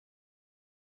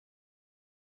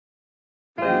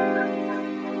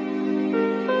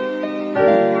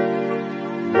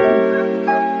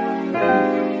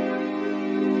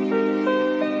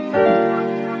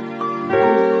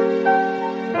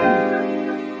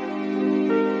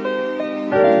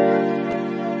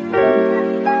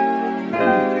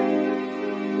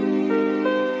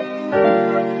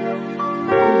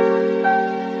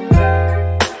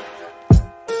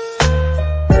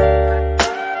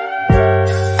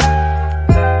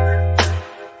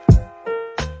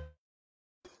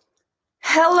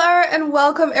Hello and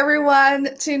welcome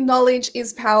everyone to Knowledge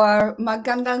is Power.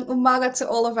 Magandang umaga to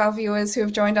all of our viewers who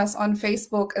have joined us on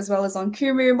Facebook as well as on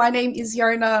Kumu. My name is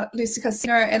Yona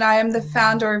Lucicasino and I am the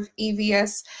founder of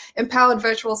EVS, Empowered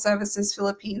Virtual Services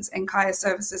Philippines and Kaya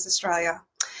Services Australia.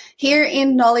 Here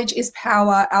in Knowledge is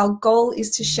Power, our goal is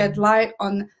to shed light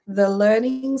on the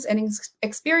learnings and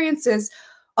experiences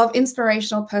of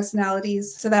inspirational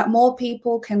personalities so that more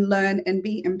people can learn and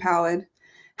be empowered.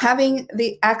 Having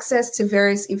the access to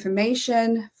various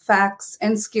information, facts,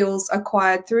 and skills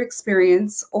acquired through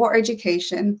experience or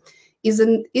education is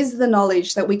the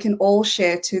knowledge that we can all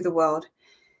share to the world.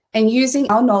 And using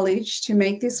our knowledge to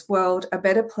make this world a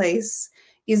better place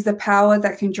is the power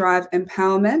that can drive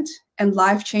empowerment and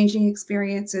life-changing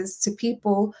experiences to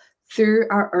people through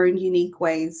our own unique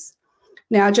ways.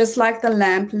 Now, just like the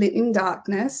lamp lit in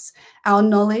darkness, our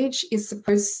knowledge is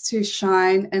supposed to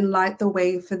shine and light the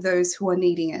way for those who are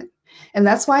needing it. And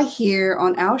that's why here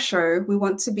on our show, we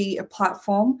want to be a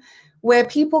platform where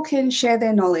people can share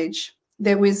their knowledge,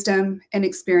 their wisdom and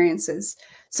experiences,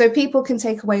 so people can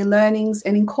take away learnings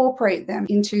and incorporate them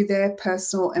into their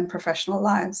personal and professional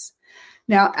lives.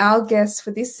 Now, our guest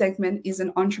for this segment is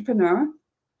an entrepreneur,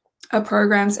 a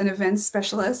programs and events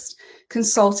specialist,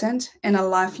 consultant, and a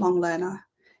lifelong learner.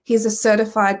 He's a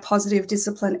certified positive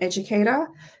discipline educator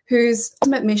whose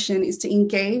ultimate mission is to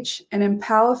engage and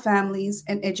empower families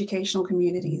and educational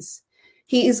communities.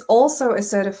 He is also a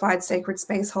certified sacred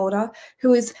space holder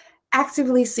who is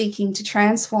actively seeking to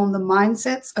transform the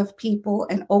mindsets of people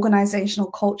and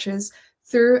organizational cultures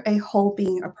through a whole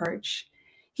being approach.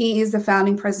 He is the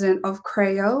founding president of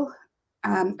CREO,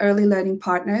 Early Learning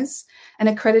Partners, an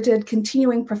accredited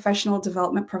continuing professional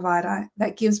development provider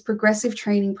that gives progressive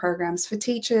training programs for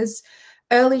teachers,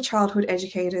 early childhood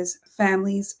educators,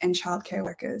 families, and childcare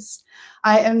workers.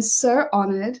 I am so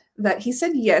honored that he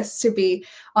said yes to be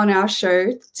on our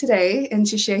show today and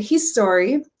to share his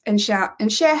story and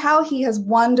share how he has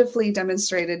wonderfully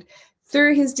demonstrated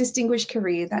through his distinguished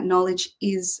career that knowledge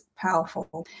is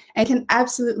powerful and can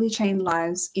absolutely change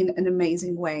lives in an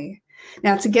amazing way.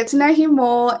 Now, to get to know him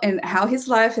more and how his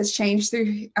life has changed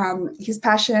through his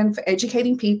passion for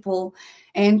educating people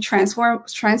and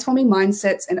transforming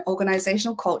mindsets and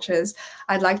organizational cultures,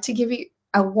 I'd like to give you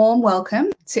a warm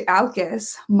welcome to our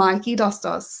guest, Mikey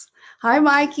Dosdos. Hi,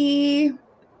 Mikey.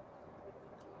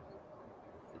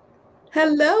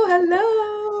 Hello,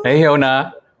 hello. Hey,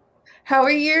 Yona. How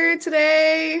are you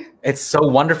today? It's so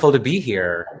wonderful to be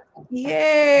here.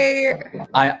 Yay.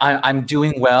 I'm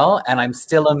doing well, and I'm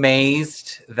still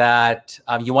amazed that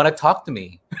you want to talk to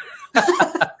me.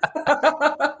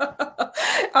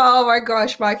 Oh my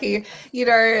gosh, Mikey. You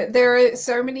know, there are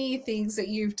so many things that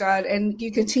you've done and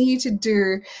you continue to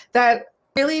do that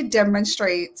really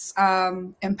demonstrates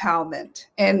empowerment.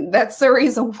 And that's the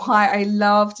reason why I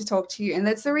love to talk to you. And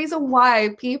that's the reason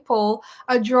why people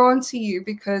are drawn to you,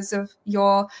 because of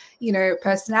your,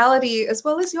 personality as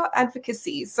well as your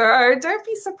advocacy. So don't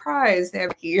be surprised there,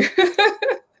 Mikey.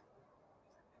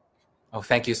 Oh,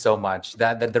 thank you so much.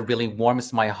 That really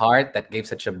warms my heart. That gave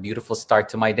such a beautiful start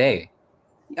to my day.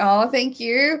 Oh, thank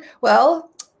you. Well,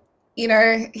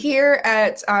 here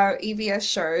at our EVS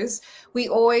shows, we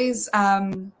always,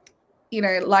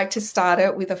 like to start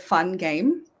it with a fun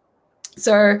game.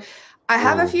 So I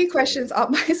have a few questions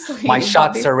up my sleeve. My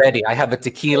shots are ready. I have a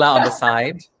tequila on the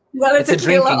side. Well, it's a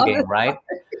drinking game, right?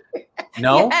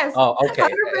 No? Yes. Oh, okay.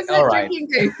 100% All right. drinking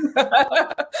game.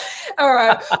 All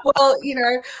right. Well,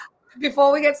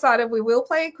 before we get started, we will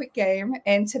play a quick game.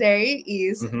 And today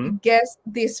is Guess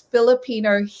This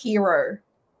Filipino Hero.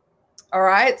 All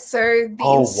right. So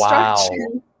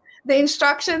the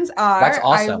instructions are, that's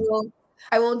awesome.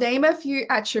 I will name a few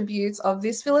attributes of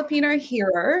this Filipino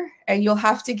hero, and you'll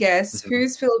have to guess who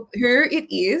it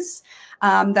is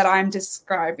that I'm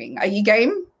describing. Are you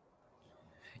game?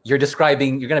 You're going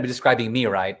to be describing me,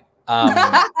 right?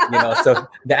 So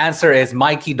the answer is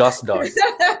Mikey Dosdos.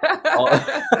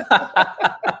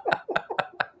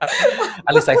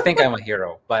 At least I think I'm a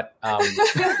hero, but oh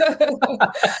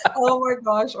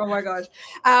my gosh.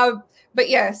 But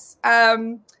yes.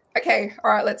 Okay,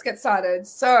 all right, let's get started.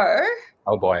 So,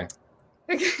 oh boy.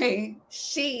 Okay,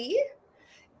 she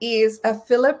is a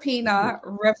Filipina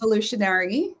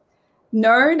revolutionary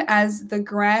known as the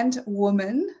Grand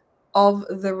Woman of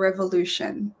the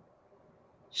Revolution.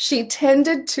 She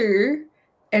tended to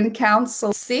and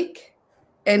counseled sick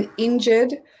and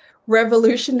injured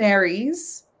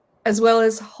revolutionaries, as well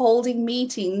as holding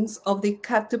meetings of the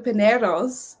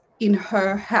Katipuneros in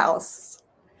her house.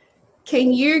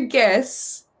 Can you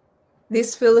guess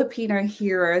this Filipino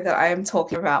hero that I am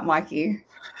talking about, Mikey?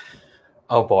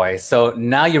 Oh boy. So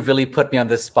now you've really put me on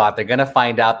the spot. They're going to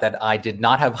find out that I did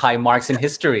not have high marks in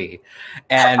history.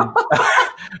 And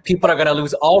people are going to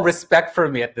lose all respect for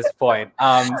me at this point.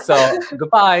 So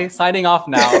goodbye, signing off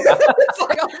now.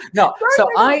 No, so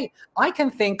I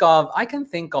can think of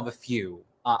a few.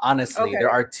 Honestly, there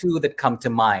are two that come to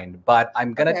mind, but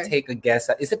I'm going to take a guess.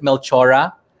 Is it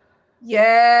Melchora?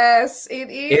 Yes, it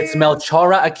is. It's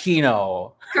Melchora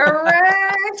Aquino.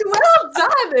 Correct. Well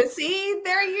done. See,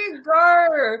 there you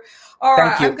go. All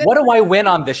right. Thank you. What do I win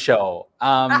on the show?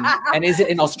 And is it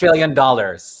in Australian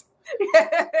dollars?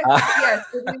 Yes,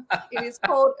 it is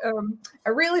called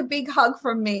a really big hug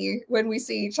from me when we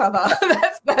see each other.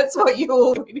 That's what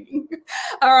you're winning.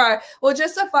 All right. Well,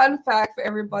 just a fun fact for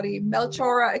everybody.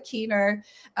 Melchora Aquino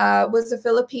was a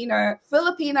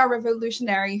Filipino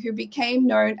revolutionary who became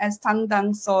known as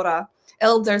Tandang Sora,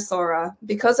 Elder Sora,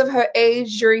 because of her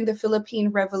age during the Philippine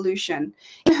Revolution.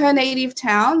 In her native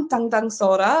town, Tandang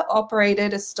Sora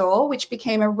operated a store which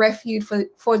became a refuge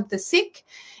for the sick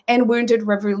and wounded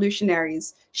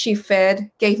revolutionaries. She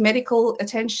fed, gave medical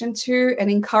attention to,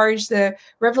 and encouraged the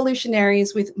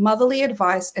revolutionaries with motherly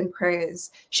advice and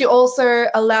prayers. She also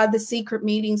allowed the secret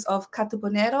meetings of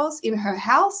Katipuneros in her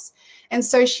house, and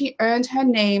so she earned her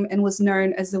name and was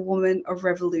known as the Woman of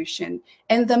Revolution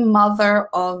and the Mother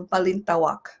of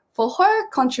Balintawak for her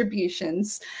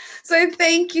contributions. So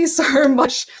thank you so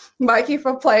much, Mikey,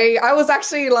 for playing. I was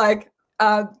actually like,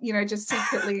 just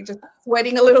secretly just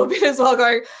sweating a little bit as well,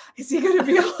 going, is he going to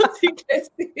be able to get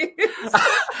this?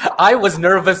 I was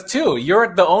nervous too.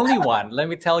 You're the only one, let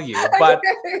me tell you. But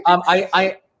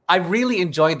I really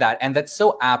enjoyed that. And that's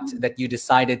so apt that you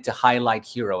decided to highlight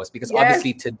heroes, because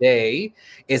obviously today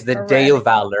is the Day of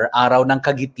Valor, Araw ng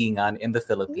Kagitingan in the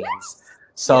Philippines. Yes.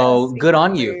 So good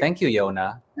on you. Thank you,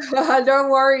 Yona. Don't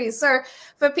worry. So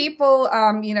for people,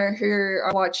 who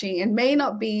are watching and may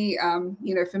not be,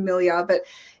 familiar, but,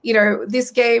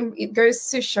 this game, it goes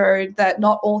to show that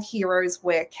not all heroes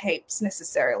wear capes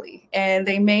necessarily, and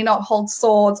they may not hold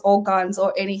swords or guns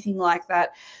or anything like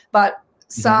that. But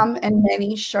some and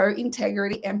many show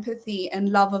integrity, empathy,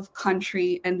 and love of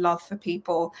country and love for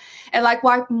people. And like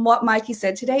what Mikey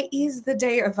said, today is the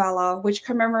Day of Valor, which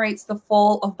commemorates the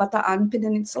fall of Bataan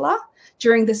Peninsula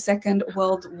during the Second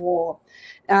World War.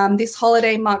 This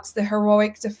holiday marks the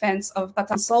heroic defense of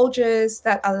Bataan soldiers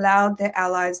that allowed their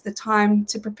allies the time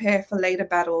to prepare for later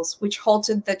battles, which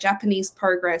halted the Japanese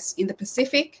progress in the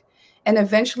Pacific and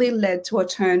eventually led to a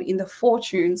turn in the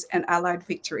fortunes and Allied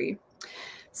victory.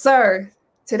 So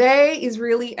today is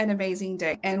really an amazing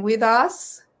day. And with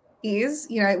us is,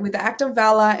 with the act of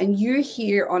valor and you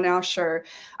here on our show,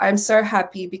 I'm so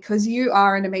happy because you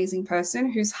are an amazing person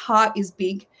whose heart is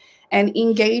big and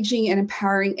engaging and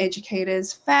empowering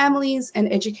educators, families,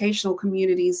 and educational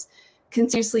communities,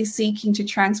 continuously seeking to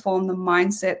transform the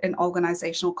mindset and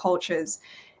organizational cultures.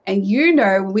 And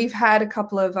we've had a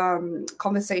couple of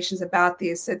conversations about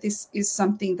this, that this is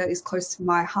something that is close to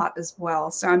my heart as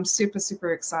well. So I'm super,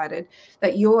 super excited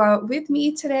that you are with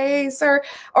me today. So,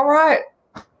 all right,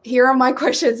 here are my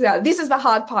questions now. This is the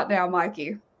hard part now,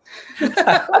 Mikey.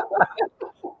 I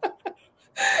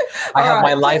have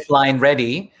my lifeline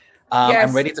ready. Yes.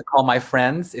 I'm ready to call my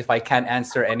friends if I can't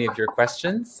answer any of your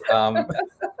questions.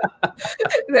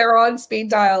 They're on speed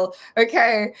dial.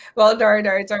 Okay. Well, no,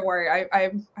 don't worry.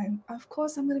 I'm of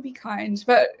course I'm going to be kind.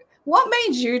 But what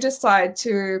made you decide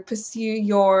to pursue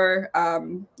your,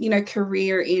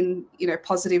 career in,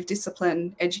 positive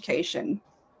discipline education?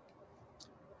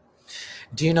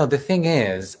 Do you know, the thing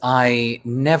is, I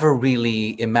never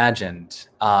really imagined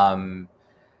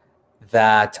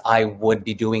that I would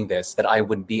be doing this, that I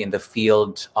would be in the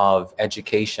field of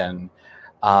education,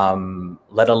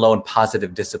 let alone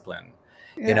positive discipline.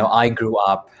 Yeah. I grew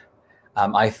up,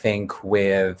 I think,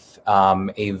 with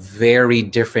a very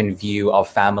different view of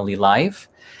family life.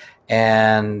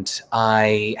 And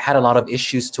I had a lot of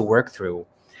issues to work through.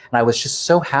 And I was just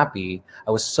so happy.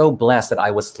 I was so blessed that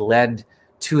I was led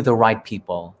to the right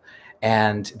people.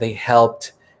 And they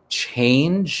helped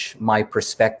change my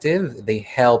perspective. They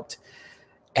helped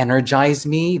energize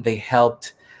me. They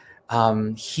helped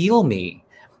heal me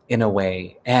in a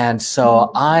way. And so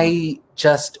I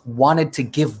just wanted to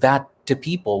give that to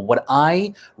people. What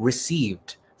I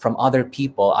received from other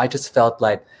people, I just felt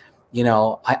like,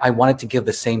 I wanted to give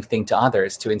the same thing to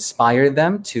others, to inspire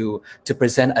them, to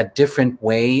present a different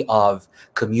way of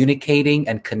communicating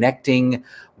and connecting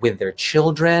with their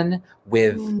children,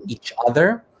 with each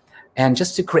other. And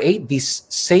just to create these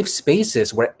safe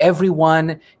spaces where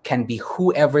everyone can be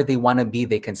whoever they want to be,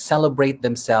 they can celebrate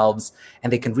themselves,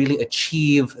 and they can really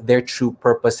achieve their true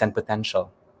purpose and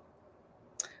potential.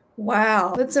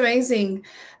 Wow, that's amazing.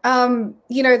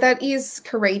 That is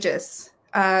courageous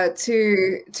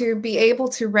to be able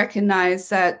to recognize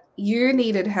that you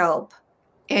needed help,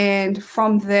 and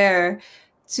from there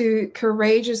to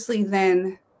courageously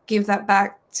then give that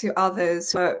back to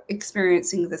others who are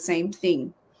experiencing the same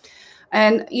thing.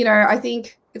 And, I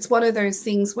think it's one of those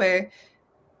things where,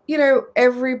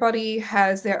 everybody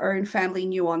has their own family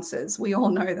nuances. We all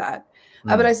know that.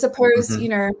 But I suppose,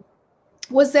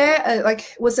 was there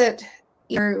was it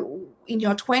in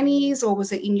your 20s, or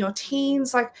was it in your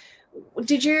teens? Like,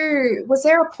 was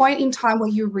there a point in time where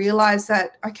you realized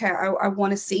that, okay, I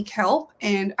want to seek help?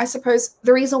 And I suppose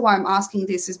the reason why I'm asking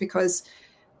this is because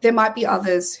there might be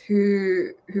others who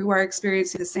are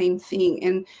experiencing the same thing.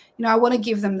 And, I want to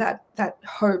give them that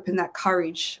hope and that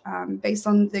courage based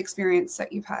on the experience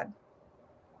that you've had.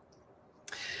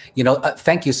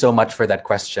 Thank you so much for that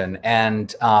question.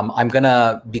 And I'm going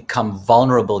to become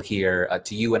vulnerable here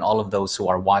to you and all of those who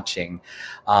are watching.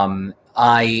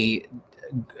 I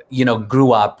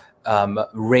grew up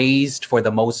raised for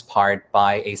the most part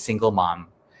by a single mom.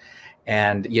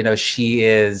 And, she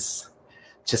is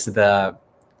just the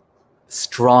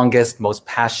strongest, most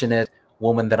passionate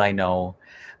woman that I know.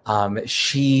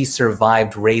 She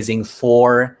survived raising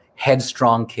 4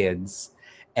 headstrong kids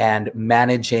and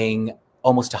managing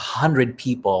almost 100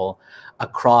 people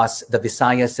across the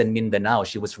Visayas and Mindanao.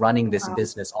 She was running this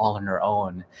business all on her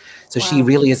own. So she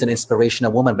really is an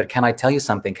inspirational woman. But can I tell you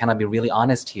something? Can I be really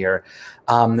honest here?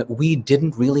 We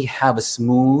didn't really have a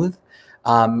smooth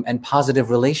and positive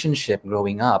relationship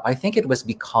growing up. I think it was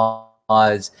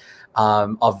because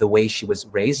of the way she was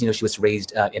raised. She was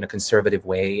raised in a conservative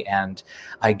way. And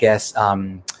I guess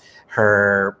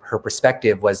her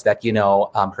perspective was that,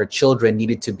 her children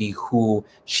needed to be who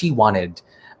she wanted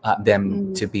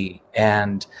them to be.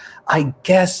 And I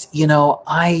guess,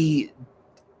 I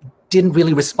didn't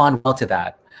really respond well to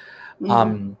that.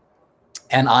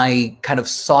 And I kind of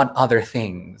sought other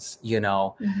things,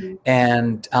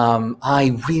 and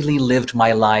I really lived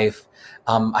my life.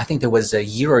 I think there was a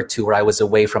year or two where I was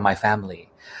away from my family.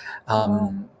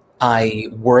 I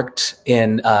worked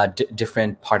in a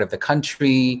different part of the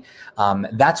country.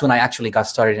 That's when I actually got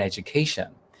started in education.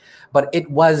 But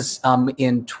it was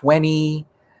in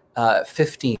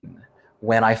 2015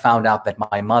 when I found out that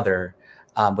my mother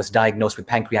was diagnosed with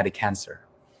pancreatic cancer.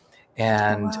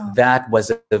 And that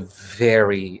was a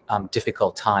very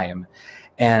difficult time.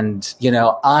 And,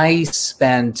 I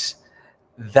spent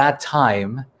that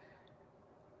time,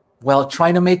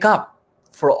 trying to make up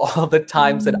for all the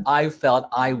times that I felt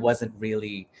I wasn't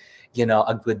really,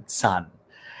 a good son.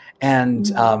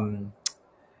 And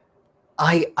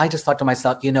I just thought to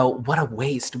myself, what a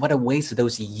waste of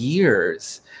those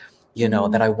years,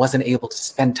 that I wasn't able to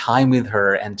spend time with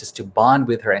her and just to bond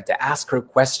with her and to ask her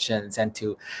questions and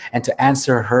to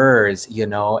answer hers,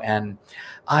 and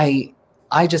I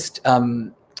just,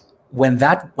 when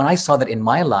I saw that in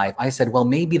my life, I said, well,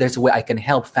 maybe there's a way I can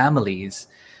help families,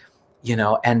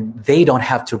 and they don't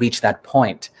have to reach that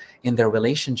point in their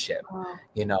relationship.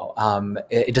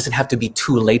 It doesn't have to be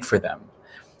too late for them,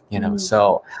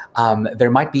 So there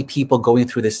might be people going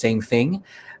through the same thing.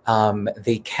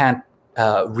 They can't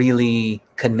really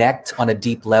connect on a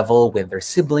deep level with their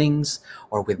siblings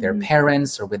or with their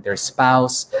parents or with their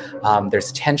spouse.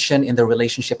 There's tension in the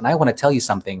relationship. And I want to tell you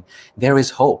something. There is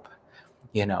hope.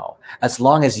 As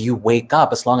long as you wake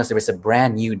up, as long as there is a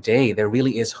brand new day, there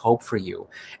really is hope for you.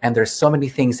 And there's so many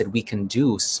things that we can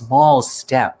do, small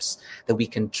steps that we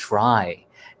can try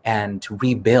and to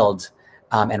rebuild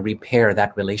and repair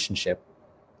that relationship.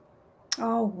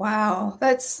 Oh, wow.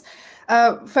 That's,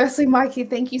 firstly, Mikey,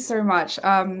 thank you so much.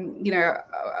 I know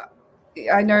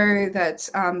that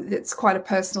it's quite a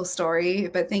personal story,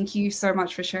 but thank you so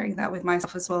much for sharing that with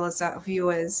myself as well as our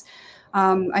viewers.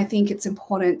 I think it's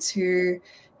important to,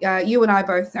 you and I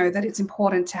both know that it's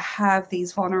important to have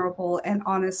these vulnerable and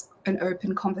honest and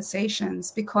open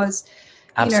conversations because,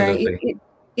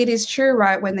 it is true,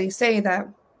 right, when they say that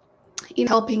in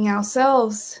helping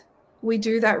ourselves, we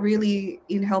do that really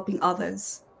in helping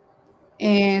others.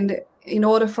 And in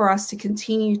order for us to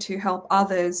continue to help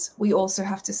others, we also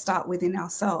have to start within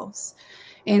ourselves.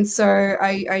 And so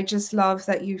I just love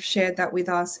that you've shared that with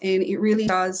us. And it really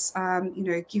does,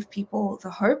 give people the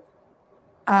hope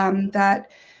that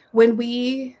when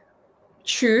we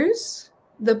choose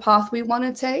the path we want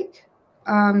to take,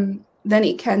 then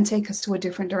it can take us to a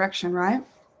different direction, right?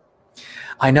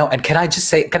 I know. And can I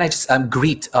just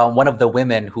greet one of the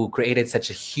women who created such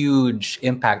a huge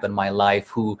impact on my life,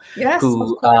 who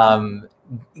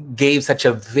gave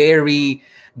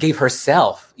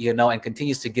herself, and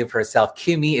continues to give herself.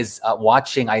 Kimmy is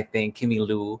watching, I think, Kimmy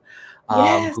Lou.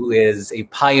 Yes. who is a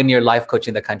pioneer life coach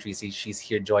in the country. She's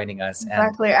here joining us.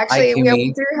 Exactly. And hi, Actually,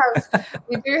 Kimmy.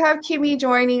 we do have Kimmy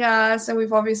joining us, and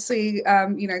we've obviously,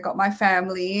 got my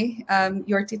family,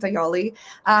 your Tita Yoli,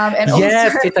 and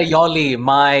Yes, also Tita Yoli,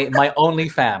 my only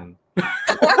fan. She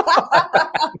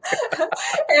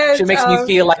and, makes me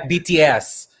feel like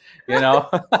BTS, you know?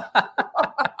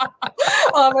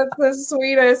 oh, that's the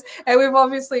sweetest. And we've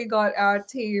obviously got our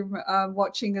team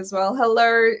watching as well.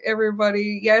 Hello,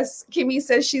 everybody. Yes, Kimmy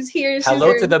says she's here.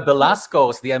 Hello to the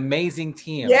Velascos, the amazing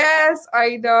team. Yes,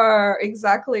 I know.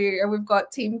 Exactly. And we've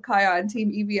got Team Kaya and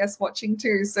Team EVS watching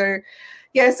too. So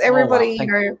yes, everybody, Oh,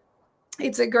 wow.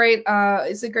 it's a great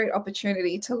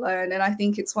opportunity to learn. And I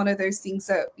think it's one of those things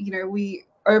that, we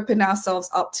open ourselves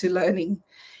up to learning.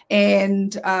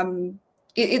 And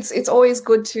it's always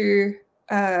good to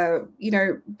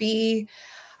be,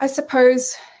 I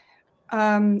suppose,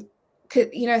 have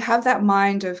that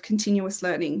mind of continuous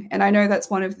learning. And I know that's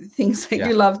one of the things that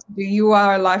you love to do. You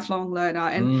are a lifelong learner,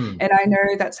 and I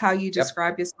know that's how you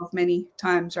describe yourself many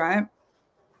times, right?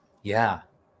 Yeah.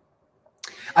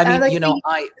 I mean,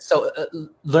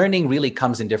 learning really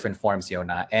comes in different forms,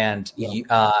 Yona. And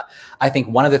I think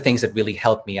one of the things that really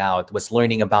helped me out was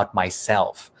learning about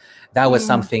myself. That was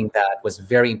something that was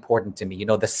very important to me.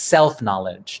 The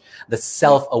self-knowledge, the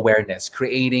self-awareness,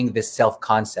 creating this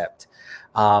self-concept.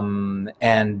 I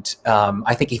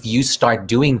think if you start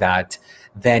doing that,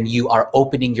 then you are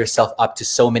opening yourself up to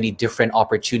so many different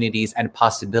opportunities and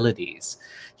possibilities.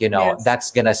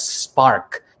 That's going to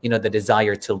spark the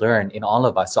desire to learn in all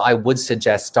of us. So I would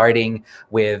suggest starting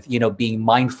with, being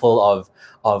mindful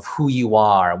of who you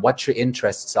are, what your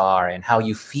interests are, and how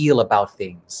you feel about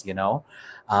things,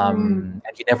 and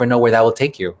you never know where that will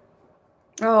take you.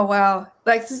 Oh, wow.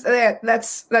 That's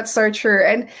so true.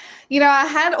 And, I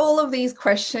had all of these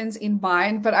questions in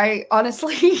mind, but I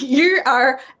honestly, you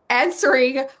are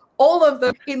answering all of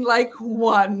them in like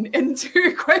 1 and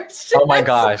 2 questions. Oh my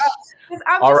gosh.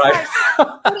 All right.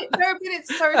 But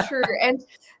it's so true. And,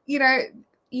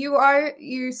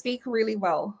 you speak really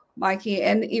well, Mikey,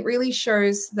 and it really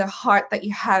shows the heart that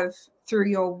you have through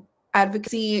your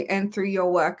advocacy and through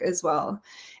your work as well.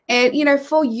 And,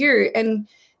 for you, and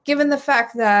given the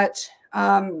fact that,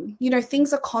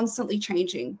 things are constantly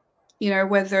changing,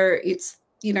 whether it's,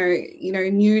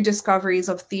 new discoveries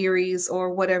of theories or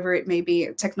whatever it may be,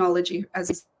 technology, as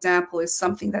an example, is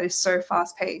something that is so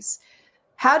fast paced.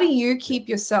 How do you keep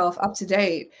yourself up to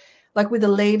date, like with the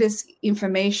latest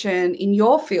information in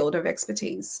your field of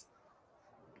expertise?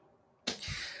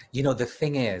 The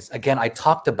thing is, again, I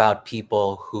talked about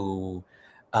people who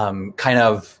kind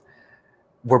of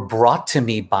were brought to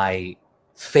me by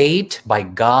fate, by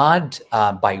God,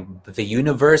 by the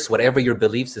universe, whatever your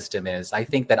belief system is. I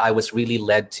think that I was really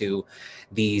led to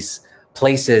these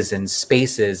places and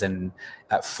spaces and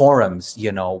forums,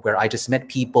 where I just met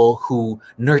people who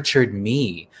nurtured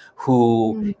me,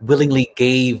 who willingly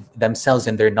gave themselves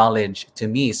and their knowledge to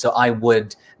me. So I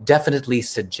would definitely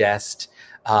suggest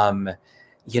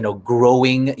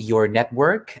growing your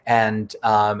network and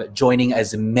joining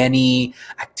as many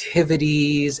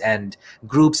activities and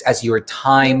groups as your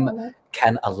time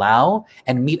can allow,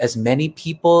 and meet as many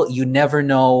people. You never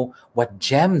know what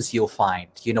gems you'll find,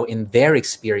 in their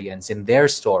experience, in their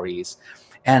stories.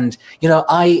 And,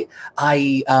 I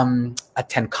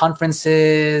attend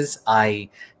conferences, I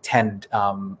attend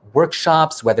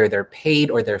workshops, whether they're paid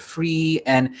or they're free.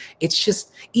 And it's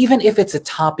just, even if it's a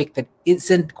topic that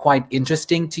isn't quite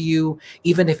interesting to you,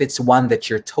 even if it's one that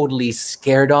you're totally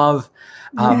scared of,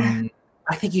 I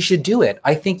think you should do it.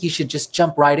 I think you should just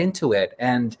jump right into it.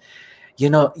 And,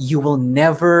 you will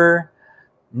never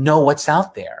know what's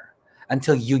out there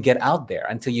until you get out there,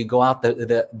 until you go out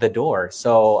the door.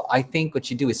 So I think what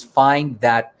you do is find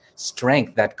that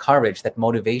strength, that courage, that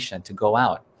motivation to go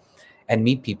out and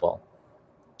meet people.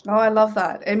 Oh, I love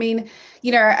that. I mean,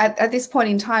 at this point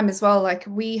in time as well, like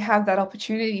we have that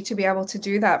opportunity to be able to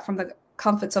do that from the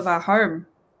comforts of our home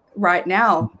right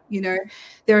now. There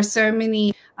are so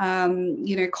many,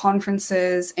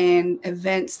 conferences and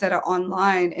events that are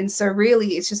online. And so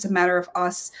really it's just a matter of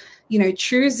us,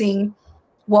 choosing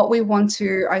what we want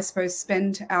to, I suppose,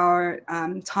 spend our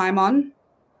time on,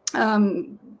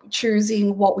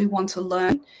 choosing what we want to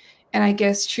learn, and I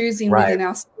guess choosing within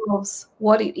ourselves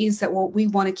what it is that we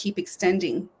want to keep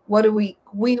extending. What do we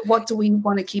want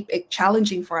to keep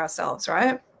challenging for ourselves,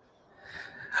 right?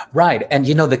 Right. And,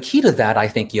 the key to that, I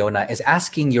think, Yona, is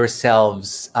asking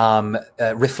yourselves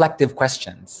reflective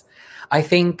questions. I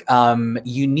think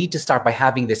you need to start by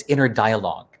having this inner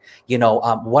dialogue.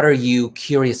 What are you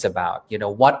curious about?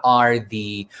 What are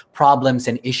the problems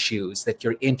and issues that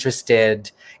you're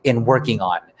interested in working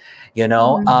on?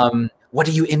 What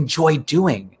do you enjoy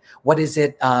doing? What is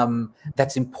it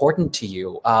that's important to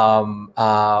you?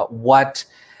 What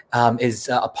is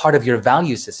a part of your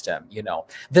value system?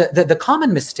 The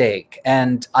common mistake,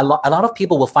 and a lot of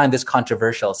people will find this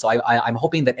controversial, so I'm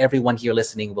hoping that everyone here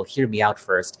listening will hear me out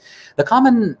first. The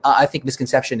common, I think,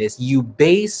 misconception is you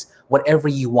base whatever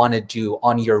you want to do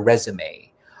on your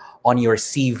resume, on your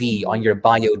CV, on your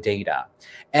bio data.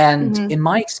 And in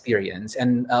my experience,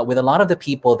 and with a lot of the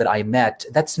people that I met,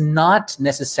 that's not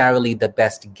necessarily the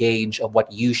best gauge of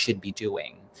what you should be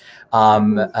doing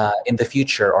in the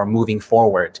future or moving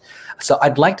forward. So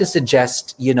I'd like to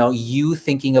suggest, you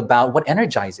thinking about what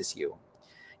energizes you.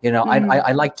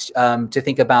 I like to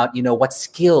think about, what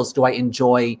skills do I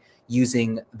enjoy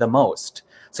using the most?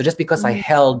 So just because I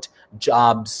held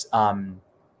jobs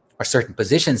or certain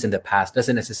positions in the past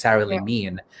doesn't necessarily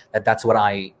mean that that's what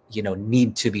I,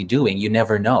 need to be doing. You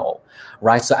never know,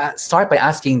 right? So start by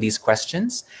asking these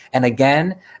questions. And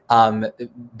again,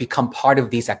 become part of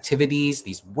these activities,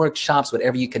 these workshops,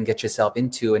 whatever you can get yourself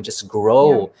into, and just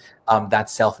grow that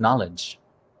self-knowledge.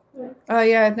 Oh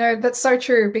yeah, no, that's so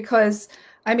true. Because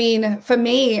I mean, for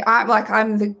me,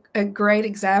 I'm a great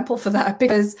example for that,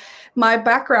 because my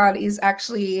background is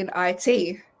actually in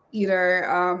IT.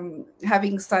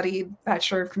 Having studied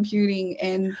Bachelor of Computing,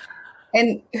 and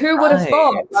who would have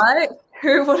thought, right?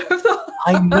 Who would have thought?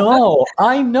 I know.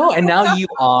 And now you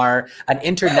are an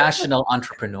international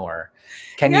entrepreneur.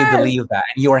 Can you believe that?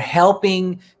 And you're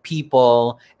helping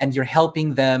people, and you're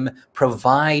helping them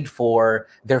provide for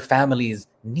their families'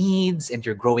 needs, and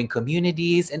you're growing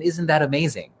communities. And isn't that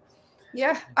amazing?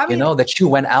 Yeah. I mean, that you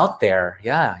went out there.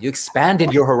 Yeah. You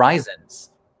expanded your horizons.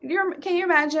 Can you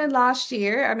imagine last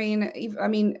year? I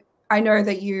mean, I know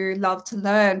that you love to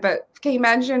learn, but can you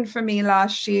imagine for me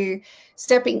last year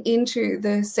stepping into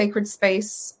the Sacred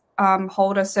Space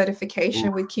holder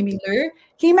certification with Kimmy Lou?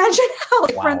 Can you imagine how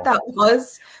different that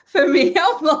was for me?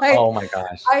 I'm like, oh my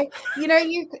gosh!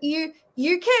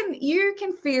 You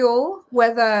can feel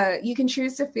whether you can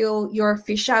choose to feel you're a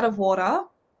fish out of water,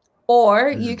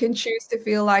 or you can choose to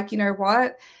feel like,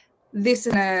 what, this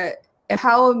is gonna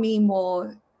empower me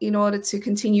more in order to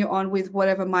continue on with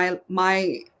whatever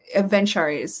my adventure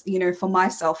is, for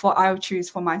myself, what I would choose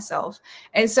for myself.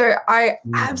 And so I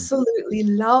absolutely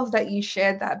love that you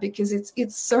shared that, because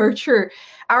it's so true.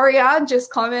 Ariane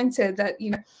just commented that,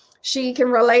 she can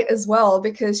relate as well,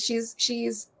 because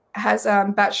she's has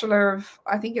Bachelor of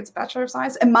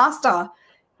Science and Master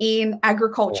in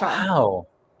Agriculture. Wow.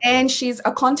 And she's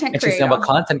a content creator. She's a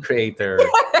content creator.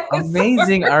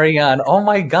 Amazing, Ariane. Oh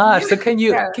my gosh. So can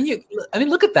you, I mean,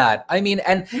 look at that. I mean,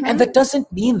 and that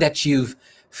doesn't mean that you've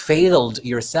failed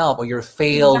yourself, or you've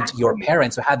failed your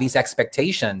parents, or have these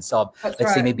expectations of,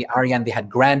 let's say maybe Ariane, they had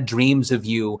grand dreams of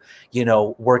you,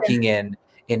 working in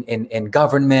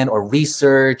government or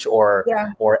research or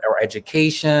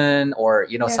education, or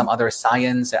some other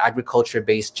science or agriculture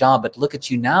based job. But look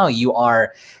at you now, you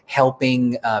are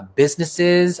helping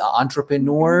businesses,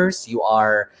 entrepreneurs. You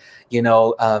are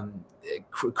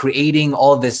creating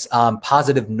all this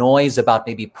positive noise about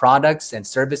maybe products and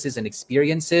services and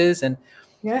experiences, and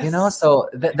so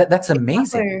that's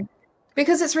amazing. Exactly.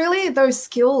 Because it's really those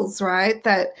skills, right,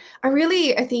 that I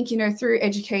think, through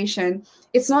education,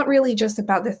 it's not really just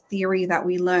about the theory that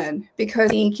we learn. Because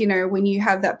I think, when you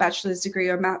have that bachelor's degree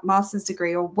or master's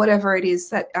degree or whatever it is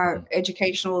that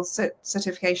educational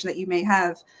certification that you may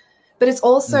have, but it's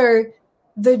also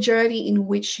the journey in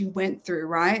which you went through,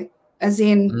 right? As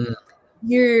in,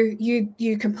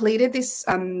 you completed this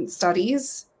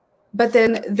studies, but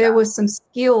then there were some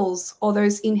skills or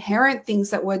those inherent things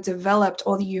that were developed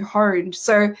or that you honed.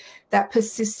 So that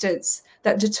persistence,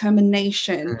 that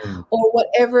determination, or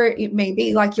whatever it may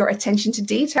be, like your attention to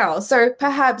detail. So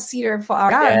perhaps, for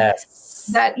our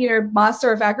that,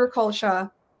 Master of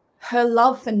Agriculture, her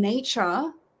love for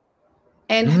nature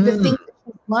and the things that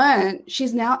she's learned,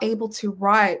 she's now able to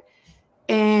write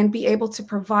and be able to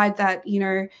provide that,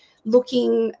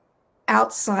 looking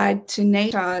outside to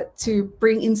nature to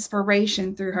bring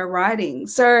inspiration through her writing.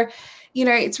 So,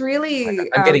 it's really,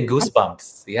 I'm getting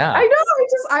goosebumps. Yeah, I know.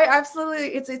 I absolutely,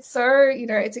 it's so,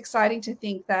 it's exciting to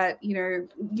think that, you're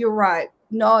right.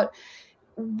 Not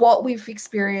what we've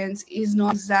experienced is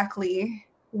not exactly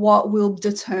what will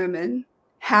determine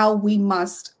how we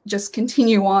must just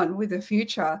continue on with the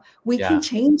future. We can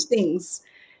change things.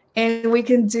 And we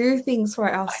can do things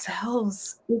for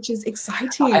ourselves, which is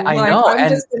exciting. I know.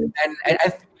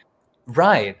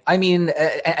 Right. I mean,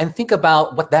 and think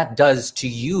about what that does to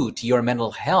you, to your mental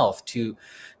health, I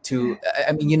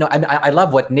mean, I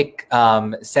love what Nick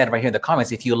said right here in the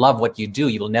comments. If you love what you do,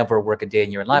 you'll never work a day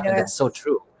in your life. And that's so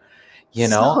true. You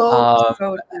know, So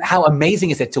true. how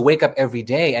amazing is it to wake up every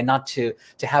day and not to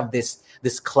have this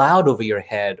cloud over your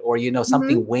head, or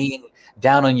something weighing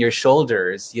down on your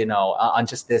shoulders, on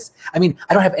just this. I mean,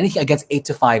 I don't have anything against 8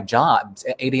 to 5 jobs,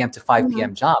 8 a.m. to 5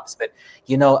 p.m. jobs, but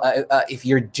if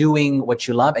you're doing what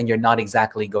you love and you're not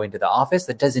exactly going to the office,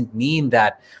 that doesn't mean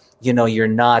that you're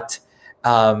not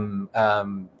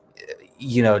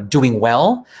doing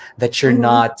well, that you're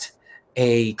not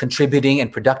a contributing and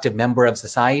productive member of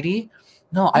society.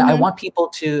 No, I want people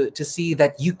to see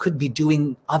that you could be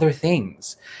doing other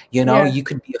things. You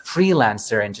could be a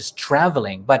freelancer and just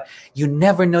traveling, but you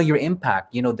never know your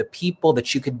impact, the people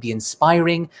that you could be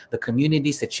inspiring, the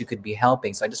communities that you could be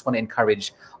helping. So I just want to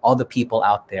encourage all the people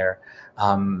out there.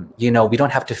 We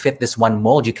don't have to fit this one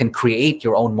mold. You can create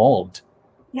your own mold.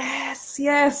 Yes.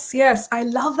 I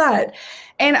love that.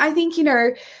 And I think,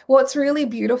 what's really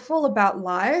beautiful about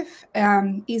life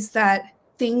is that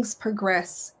things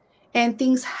progress. And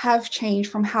things have changed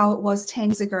from how it was 10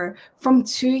 years ago, from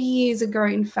 2 years ago,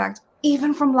 in fact,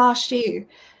 even from last year.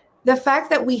 The fact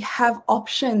that we have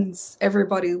options,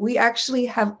 everybody, we actually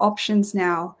have options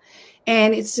now.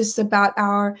 And it's just about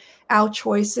our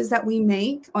choices that we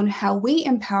make on how we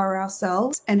empower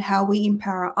ourselves and how we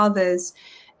empower others,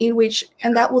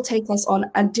 and that will take us on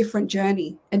a different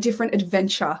journey, a different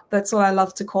adventure. That's what I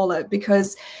love to call it,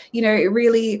 because, it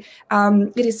really,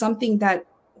 it is something that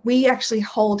we actually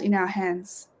hold in our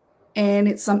hands, and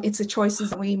it's the choices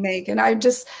that we make. And I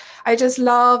just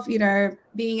love,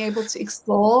 being able to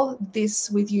explore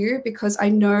this with you, because I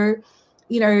know,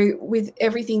 with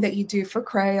everything that you do for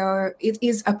Creo, it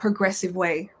is a progressive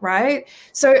way, right?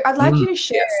 So I'd like you to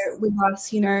share with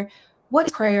us, what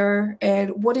is Creo and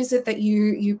what is it that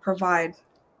you provide?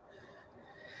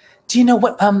 Do you know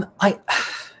what? I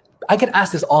get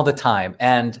asked this all the time,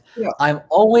 and I'm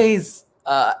always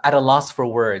at a loss for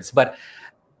words, but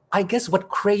I guess what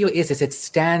Creo is it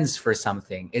stands for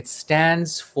something. It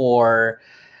stands for,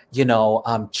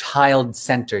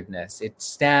 child-centeredness. It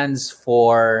stands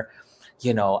for,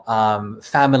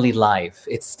 family life.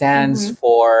 It stands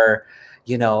for,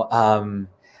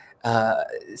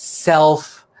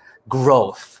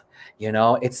 self-growth.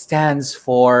 It stands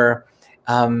for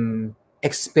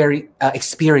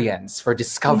experience, for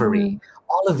discovery,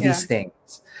 all of these things.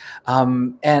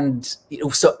 And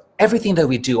so everything that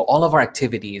we do, all of our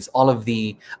activities, all of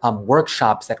the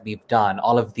workshops that we've done,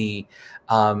 all of the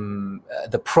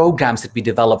programs that we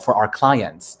develop for our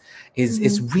clients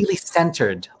is really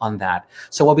centered on that.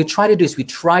 So what we try to do is we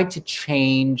try to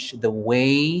change the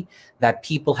way that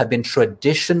people have been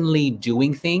traditionally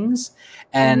doing things,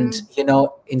 and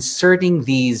inserting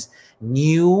these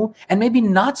new and maybe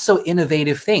not so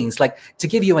innovative things. Like, to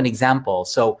give you an example,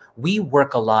 so we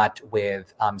work a lot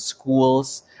with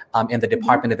schools in the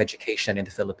Department of Education in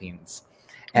the Philippines.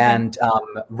 And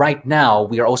right now,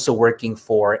 we are also working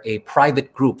for a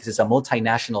private group. This is a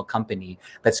multinational company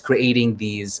that's creating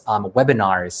these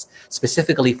webinars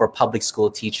specifically for public school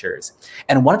teachers.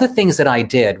 And one of the things that I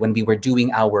did when we were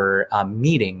doing our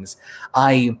meetings,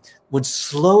 I would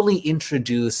slowly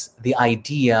introduce the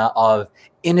idea of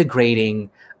integrating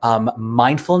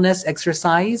mindfulness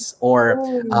exercise or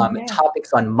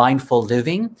topics on mindful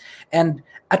living. And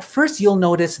at first, you'll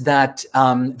notice that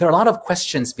there are a lot of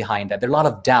questions behind that. There are a lot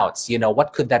of doubts.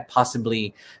 What could that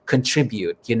possibly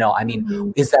contribute?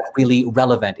 Is that really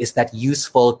relevant? Is that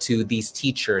useful to these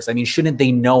teachers? Shouldn't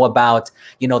they know about,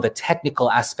 the technical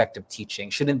aspect of teaching?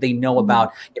 Shouldn't they know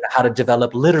about, how to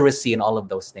develop literacy and all of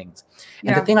those things?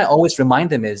 And the thing I always remind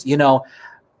them is,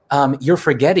 you're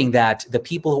forgetting that the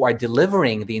people who are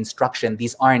delivering the instruction,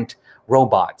 these aren't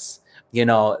robots.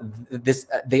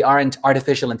 They aren't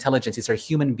artificial intelligence. These are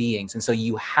human beings. And so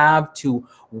you have to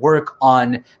work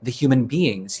on the human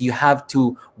beings. You have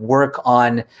to work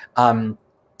on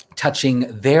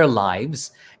touching their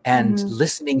lives and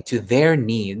listening to their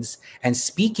needs and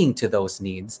speaking to those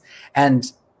needs.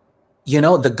 And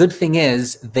the good thing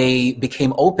is they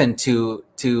became open to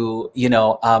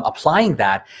applying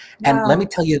that. And let me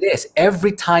tell you this,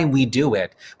 every time we do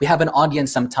it, we have an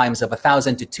audience sometimes of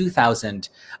 1,000 to 2,000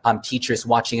 teachers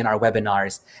watching in our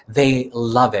webinars. They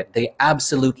love it. They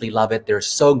absolutely love it. They're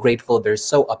so grateful. They're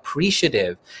so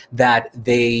appreciative that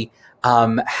they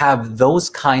have those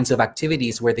kinds of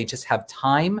activities where they just have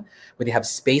time, where they have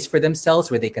space for themselves,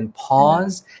 where they can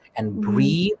pause and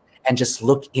breathe and just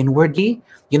look inwardly,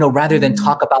 rather than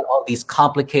talk about all these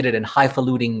complicated and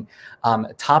highfalutin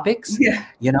topics,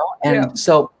 And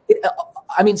so,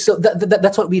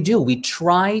 that's what we do. We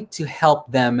try to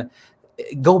help them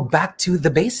go back to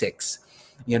the basics.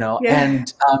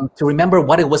 and to remember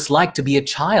what it was like to be a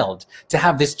child, to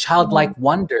have this childlike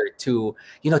wonder, to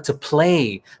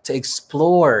play, to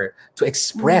explore, to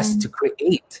express, to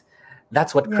create.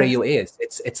 That's what creo is.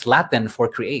 It's Latin for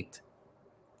create.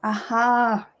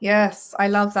 Aha. Yes, I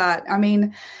love that. I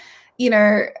mean,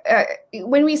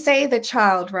 when we say the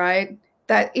child, right,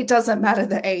 that it doesn't matter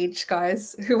the age,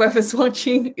 guys. Whoever's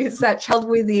watching, is that child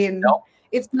within. No.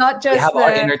 It's not just we have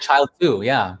our inner child too.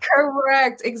 Yeah.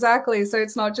 Correct. Exactly. So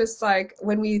it's not just like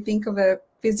when we think of a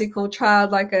physical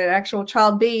child, like an actual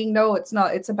child being. No, it's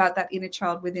not. It's about that inner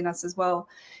child within us as well.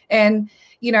 And,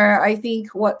 I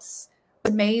think what's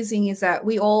amazing is that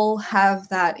we all have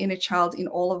that inner child in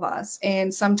all of us.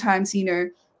 And sometimes,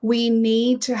 we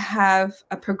need to have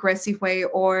a progressive way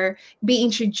or be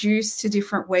introduced to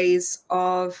different ways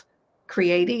of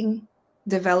creating,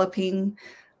 developing,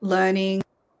 learning,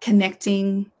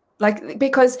 connecting,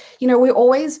 because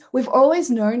we've always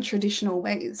known traditional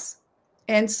ways.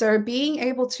 And so being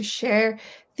able to share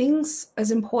things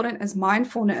as important as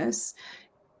mindfulness,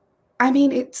 I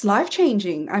mean, it's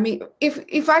life-changing. I mean,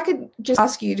 if I could just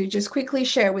ask you to just quickly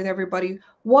share with everybody,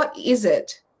 what is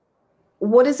it?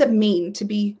 What does it mean to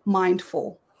be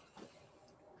mindful?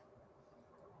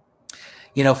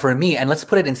 For me, and let's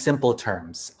put it in simple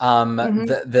terms,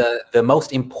 the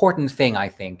most important thing, I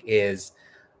think, is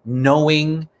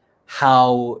knowing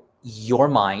how your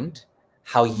mind,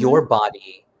 how your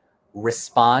body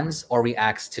responds or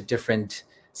reacts to different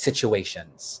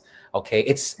situations. Okay,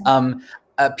 it's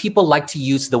people like to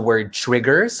use the word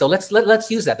trigger, so let's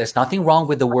use that. There's nothing wrong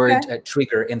with the word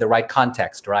trigger in the right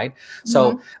context, right?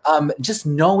 So just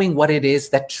knowing what it is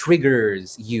that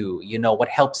triggers you, what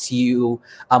helps you,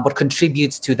 what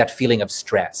contributes to that feeling of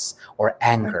stress or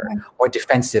anger or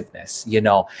defensiveness,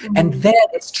 and then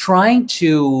it's trying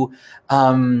to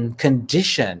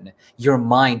condition your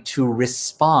mind to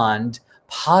respond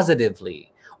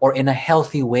positively or in a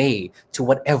healthy way to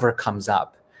whatever comes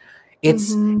up.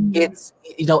 It's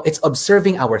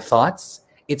observing our thoughts,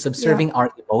 it's observing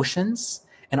our emotions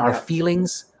and our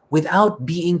feelings without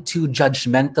being too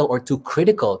judgmental or too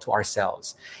critical to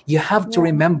ourselves. You have to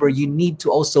remember, you need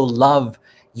to also love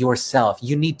yourself.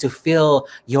 You need to fill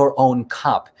your own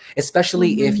cup,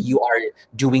 especially if you are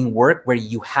doing work where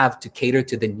you have to cater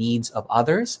to the needs of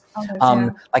others.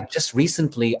 Like just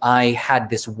recently, I had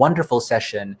this wonderful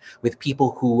session with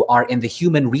people who are in the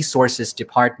human resources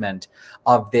department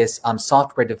of this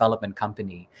software development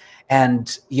company.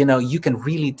 And, you can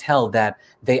really tell that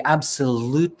they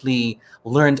absolutely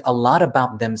learned a lot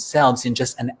about themselves in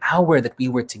just an hour that we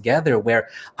were together, where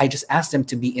I just asked them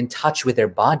to be in touch with their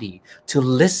body, to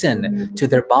listen to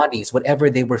their bodies, whatever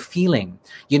they were feeling,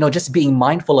 just being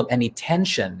mindful of any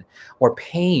tension or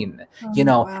pain,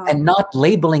 and not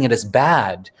labeling it as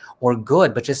bad or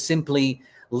good, but just simply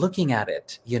looking at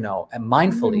it, and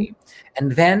mindfully,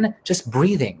 and then just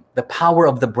breathing, the power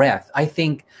of the breath. I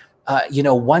think,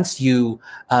 once you're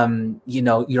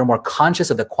more conscious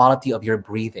of the quality of your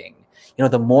breathing,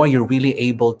 the more you're really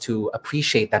able to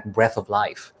appreciate that breath of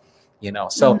life,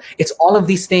 So it's all of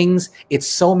these things. It's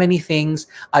so many things.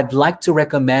 I'd like to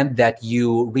recommend that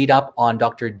you read up on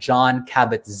Dr. Jon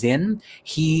Kabat-Zinn.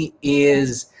 He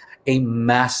is a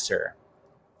master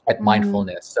at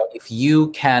mindfulness. So if you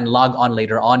can log on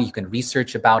later on, you can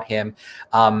research about him.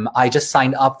 I just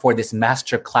signed up for this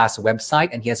masterclass website,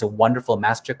 and he has a wonderful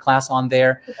masterclass on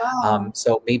there. Wow.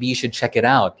 So maybe you should check it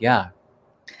out. Yeah.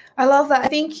 I love that. I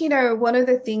think, one of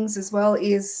the things as well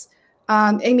is,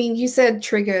 you said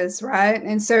triggers, right?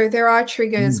 And so there are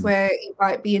triggers where it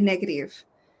might be a negative.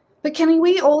 But can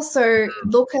we also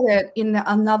look at it in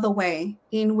another way,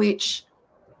 in which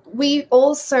we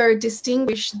also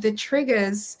distinguish the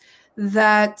triggers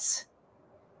that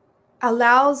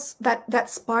allows that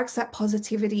sparks that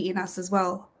positivity in us as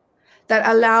well, that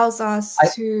allows us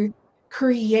to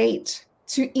create,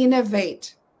 to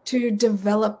innovate, to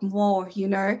develop more,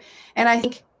 And I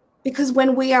think because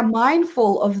when we are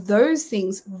mindful of those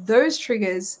things, those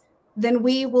triggers, then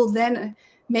we will then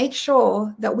make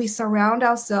sure that we surround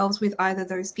ourselves with either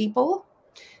those people,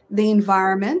 the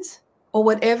environment, or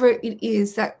whatever it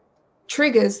is that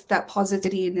triggers that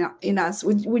positivity in us.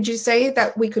 Would you say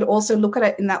that we could also look at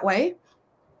it in that way?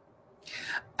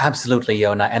 Absolutely,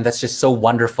 Yona. And that's just so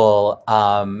wonderful,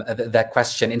 that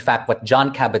question. In fact, what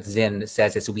Jon Kabat-Zinn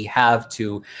says is we have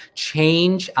to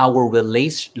change our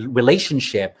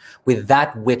relationship with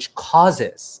that which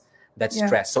causes that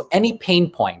stress. So any pain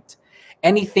point,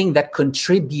 anything that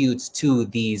contributes to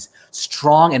these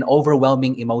strong and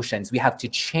overwhelming emotions, we have to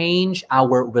change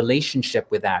our relationship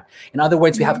with that. In other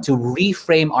words, we have to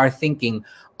reframe our thinking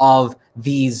of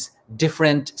these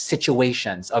different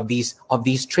situations, of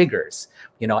these triggers,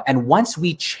 and once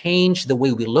we change the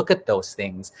way we look at those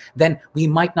things, then we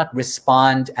might not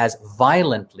respond as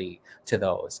violently to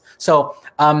those. So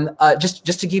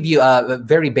just to give you a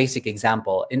very basic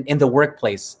example, in the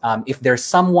workplace, if there's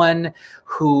someone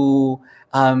who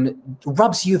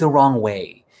rubs you the wrong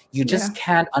way, you just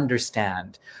can't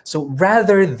understand. So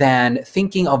rather than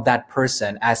thinking of that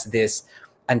person as this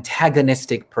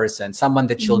antagonistic person, someone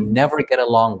that you'll never get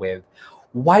along with,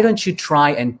 why don't you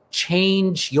try and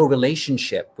change your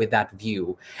relationship with that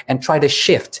view and try to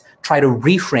shift, try to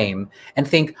reframe and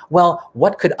think, well,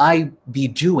 what could I be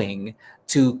doing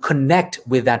to connect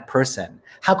with that person?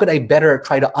 How could I better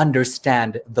try to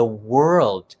understand the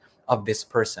world of this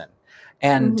person?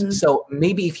 And so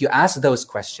maybe if you ask those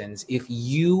questions, if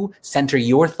you center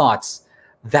your thoughts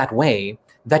that way,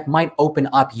 that might open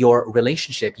up your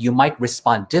relationship. You might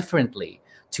respond differently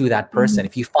to that person.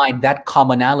 If you find that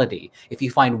commonality, if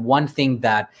you find one thing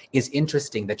that is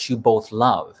interesting that you both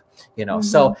love,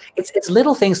 so it's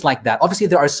little things like that. Obviously,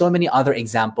 there are so many other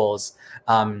examples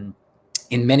in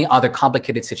many other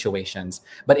complicated situations,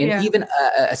 but in even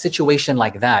a situation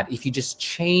like that, if you just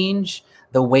change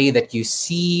the way that you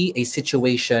see a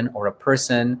situation or a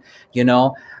person,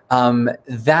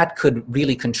 that could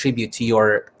really contribute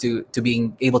to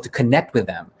being able to connect with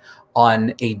them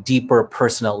on a deeper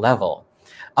personal level.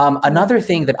 Another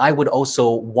thing that I would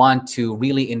also want to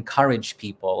really encourage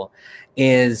people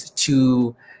is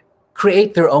to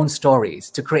create their own stories,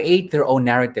 to create their own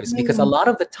narratives, because a lot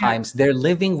of the times they're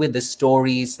living with the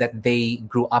stories that they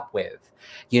grew up with.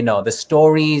 The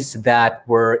stories that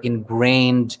were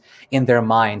ingrained in their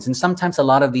minds. And sometimes a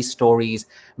lot of these stories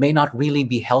may not really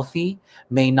be healthy,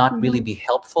 may not really be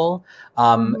helpful.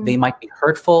 They might be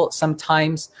hurtful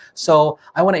sometimes. So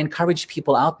I want to encourage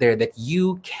people out there that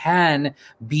you can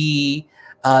be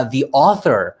the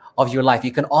author of your life.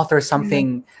 You can author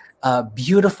something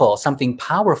beautiful, something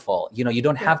powerful. You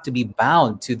don't have to be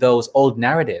bound to those old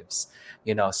narratives.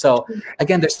 So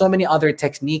again, there's so many other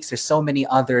techniques, there's so many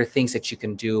other things that you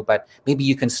can do, but maybe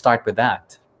you can start with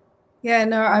that. Yeah,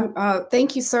 no,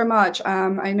 thank you so much.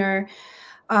 I know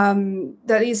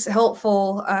that is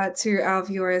helpful to our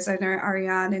viewers. I know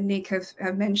Ariane and Nick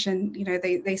have mentioned,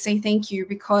 they say thank you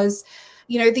because,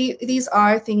 these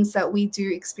are things that we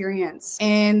do experience.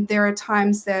 And there are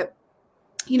times that,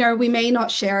 we may not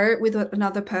share it with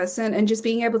another person, and just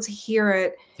being able to hear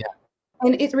it. Yeah.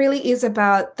 And it really is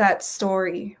about that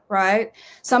story, right?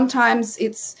 Sometimes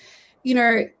it's,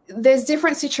 there's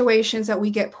different situations that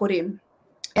we get put in.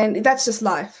 And that's just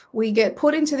life. We get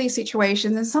put into these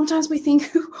situations and sometimes we think,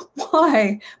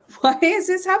 why? Why is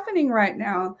this happening right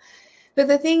now? But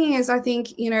the thing is, I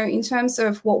think, in terms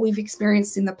of what we've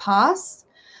experienced in the past,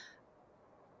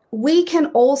 we can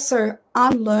also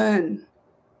unlearn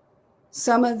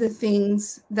some of the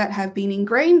things that have been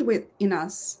ingrained in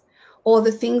us, or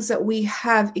the things that we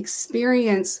have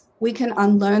experienced. We can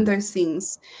unlearn those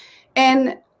things.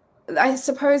 And I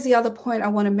suppose the other point I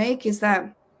want to make is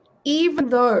that even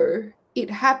though it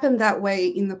happened that way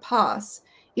in the past,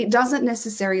 it doesn't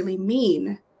necessarily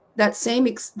mean that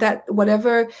that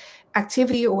whatever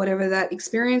activity or whatever that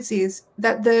experience is,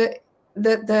 that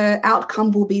the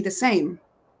outcome will be the same.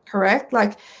 Correct?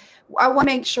 Like, I want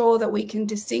to make sure that we can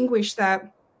distinguish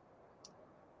that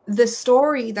the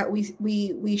story that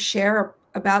we share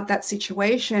about that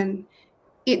situation,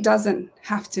 it doesn't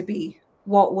have to be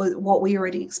what we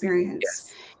already experienced.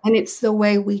 Yes. And it's the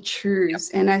way we choose.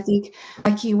 Yep. And I think,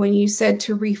 Mikey, when you said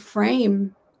to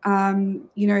reframe,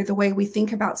 the way we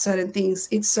think about certain things,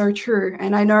 it's so true.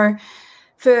 And I know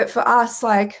for us,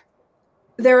 like,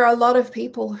 there are a lot of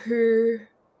people who,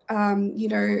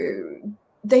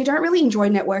 they don't really enjoy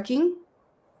networking.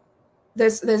 There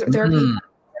are people who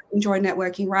enjoy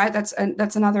networking, right? That's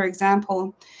another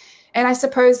example. And I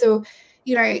suppose, though,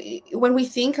 when we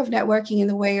think of networking in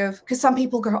the way of, because some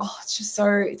people go, oh, it's so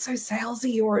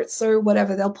salesy, or it's so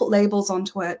whatever, they'll put labels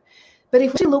onto it. But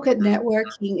if we look at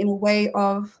networking in a way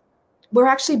of, we're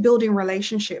actually building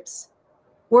relationships,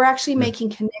 we're actually making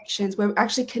connections, we're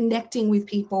actually connecting with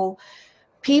people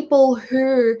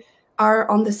who are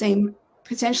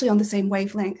potentially on the same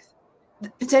wavelength,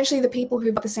 potentially the people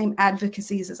who've got the same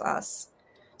advocacies as us.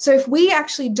 So if we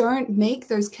actually don't make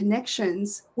those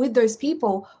connections with those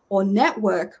people or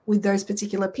network with those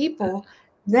particular people,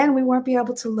 then we won't be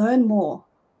able to learn more.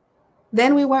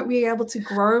 Then we won't be able to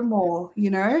grow more,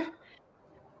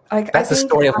 Like, that's the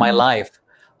story of my life.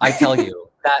 I tell you,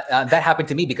 that happened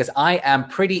to me because I am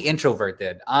pretty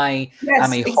introverted. I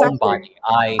am a homebody.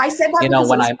 I said that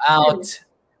when I'm out.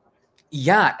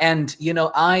 Yeah, and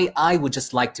I would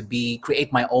just like to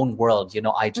create my own world.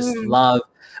 I just Mm. love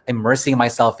immersing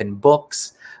myself in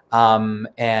books,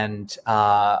 and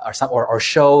or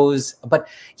shows. But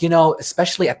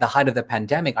especially at the height of the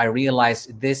pandemic, I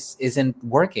realized this isn't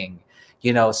working.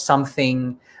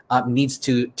 Something needs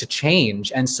to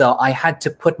change, and so I had to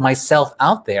put myself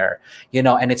out there.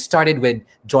 And it started with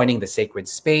joining the Sacred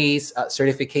Space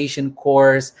certification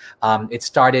course. It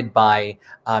started by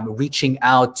reaching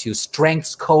out to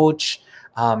strengths coach,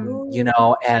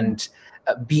 Ooh. and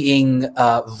being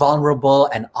vulnerable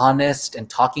and honest and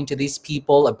talking to these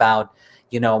people about,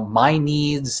 my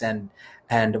needs and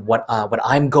what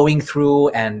I'm going through,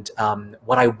 and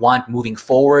what I want moving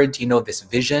forward, this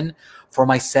vision for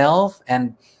myself.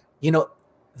 And,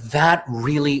 that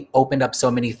really opened up so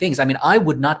many things. I mean, I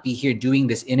would not be here doing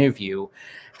this interview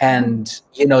and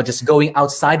just going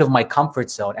outside of my comfort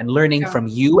zone and learning Yeah. from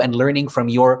you and learning from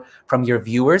your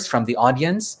viewers, from the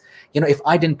audience, if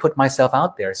I didn't put myself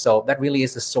out there. So that really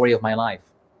is the story of my life.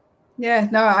 Yeah,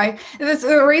 no, that's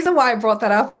the reason why I brought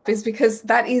that up, is because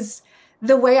that is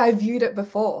the way I viewed it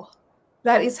before.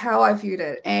 That is how I viewed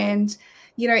it. And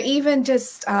even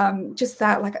just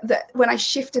that, like when I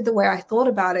shifted the way I thought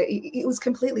about it, it was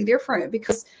completely different,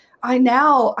 because I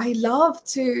love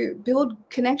to build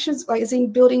connections, like as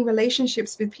in building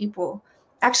relationships with people,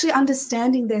 actually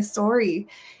understanding their story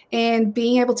and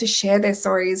being able to share their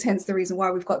stories, hence the reason why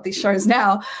we've got these shows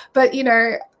now. But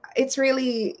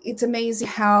it's amazing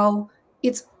how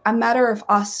it's a matter of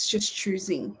us just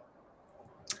choosing.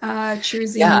 Yeah.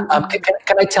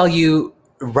 Can I tell you,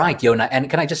 right, Yona? And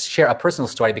can I just share a personal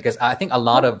story? Because I think a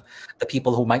lot of the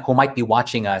people who might be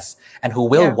watching us and who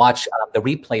will watch the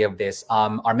replay of this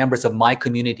are members of my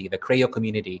community, the Creo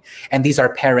community. And these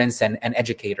are parents and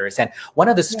educators. And one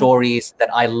of the stories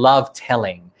that I love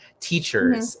telling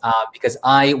teachers, because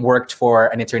I worked for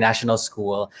an international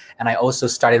school, and I also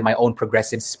started my own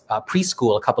progressive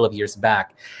preschool a couple of years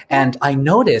back. And I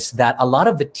noticed that a lot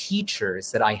of the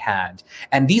teachers that I had,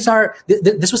 and this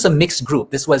was a mixed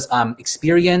group. This was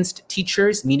experienced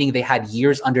teachers, meaning they had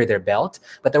years under their belt,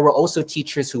 but there were also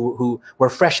teachers who were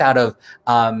fresh out of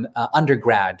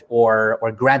undergrad or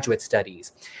graduate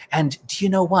studies. And do you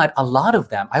know what? A lot of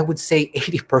them, I would say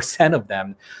 80% of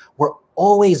them, were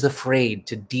always afraid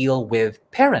to deal with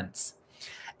parents.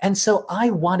 And so I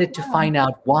wanted to find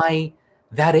out why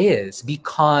that is,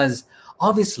 because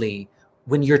obviously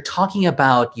when you're talking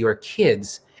about your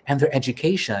kids and their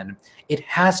education, it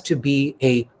has to be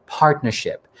a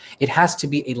partnership. It has to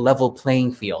be a level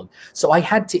playing field. So I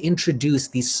had to introduce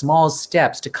these small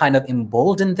steps to kind of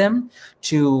embolden them,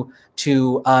 to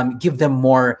give them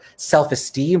more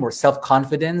self-esteem or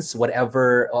self-confidence,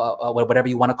 whatever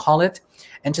you want to call it,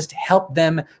 and just help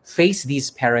them face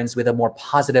these parents with a more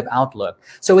positive outlook.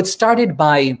 So it started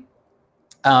by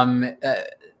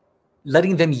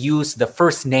letting them use the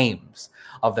first names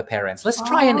of the parents. Let's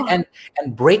try and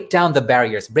break down the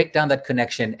barriers, break down that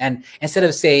connection. And instead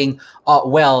of saying,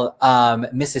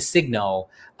 Mrs. Signo,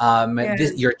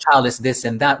 your child is this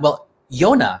and that. Well,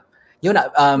 Yona,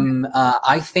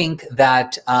 I think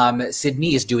that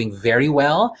Sydney is doing very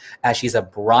well. She's a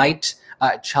bright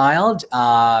child.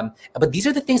 But these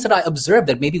are the things that I observed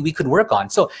that maybe we could work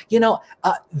on. So,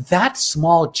 that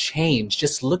small change,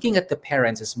 just looking at the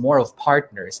parents as more of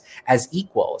partners, as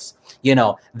equals,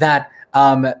 that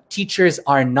teachers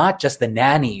are not just the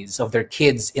nannies of their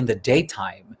kids in the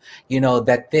daytime,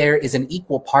 that there is an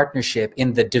equal partnership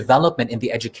in the development, in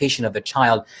the education of the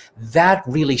child. That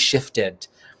really shifted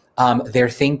their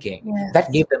thinking. Yes.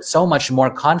 That gave them so much more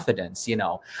confidence.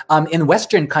 In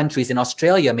Western countries, in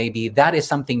Australia, maybe that is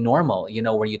something normal,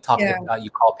 where you talk, you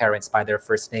call parents by their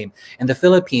first name. In the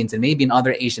Philippines and maybe in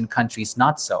other Asian countries,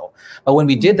 not so. But when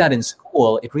we did that in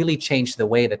school, it really changed the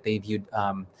way that they viewed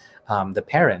the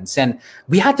parents. And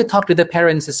we had to talk to the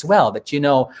parents as well, that,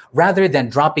 rather than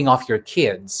dropping off your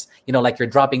kids, like you're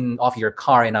dropping off your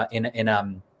car at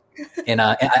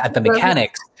the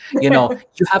mechanics,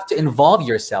 you have to involve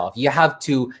yourself. You have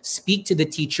to speak to the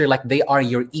teacher like they are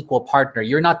your equal partner.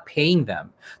 You're not paying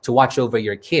them to watch over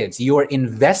your kids. You're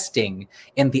investing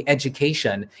in the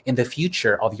education, in the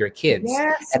future of your kids.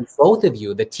 Yes. And both of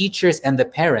you, the teachers and the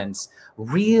parents,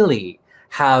 really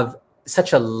have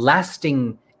such a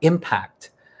lasting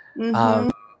impact on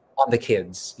the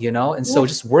kids, and so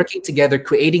just working together,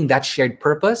 creating that shared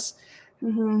purpose,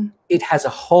 it has a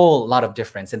whole lot of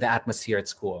difference in the atmosphere at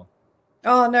school.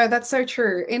 Oh, no, that's so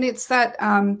true. And it's that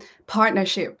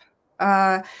partnership.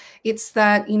 It's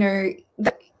that,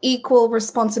 the equal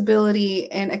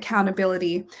responsibility and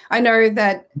accountability. I know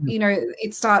that,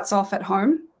 it starts off at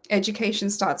home. Education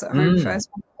starts at home first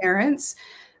with parents.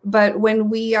 But when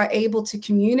we are able to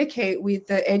communicate with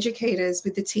the educators,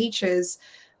 with the teachers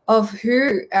of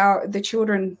who the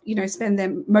children, spend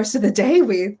them most of the day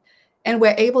with, and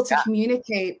we're able to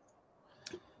communicate,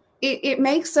 it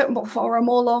makes it for a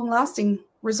more long-lasting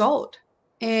result.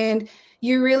 And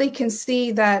you really can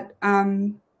see that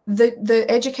the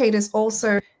educators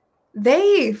also,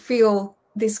 they feel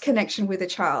this connection with a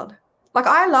child. Like,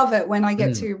 I love it when I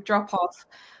get to drop off,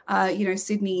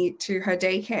 Sydney to her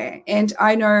daycare, and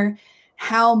I know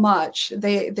how much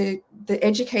the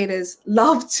educators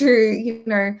love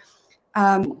to,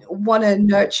 want to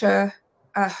nurture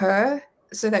her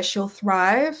so that she'll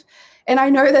thrive. And I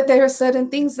know that there are certain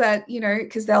things that,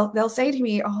 because they'll say to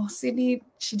me, "Oh, Sydney,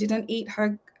 she didn't eat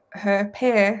her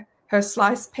pear, her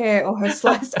sliced pear, or her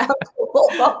sliced apple."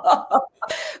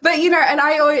 But and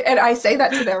I say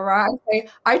that to them, right? I say,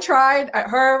 I tried at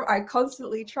her, I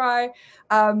constantly try.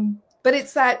 But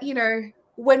it's that,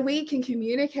 when we can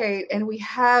communicate and we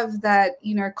have that,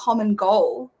 common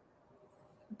goal,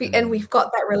 and we've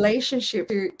got that relationship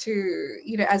to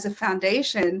as a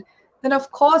foundation, then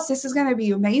of course this is going to be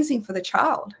amazing for the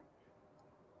child.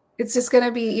 It's just going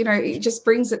to be, it just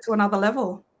brings it to another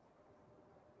level.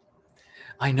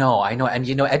 I know. And,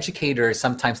 educators,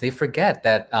 sometimes they forget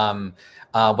that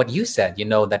what you said,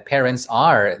 that parents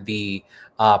are the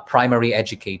primary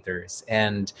educators.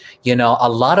 And, a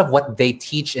lot of what they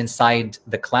teach inside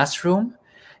the classroom,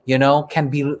 can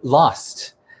be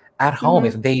lost at home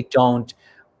if they don't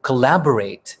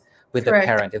collaborate with the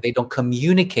parent, if they don't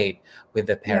communicate with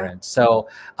the parent. So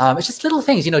it's just little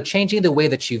things, changing the way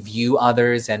that you view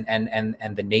others and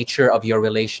the nature of your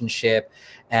relationship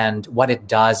and what it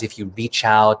does if you reach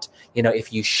out,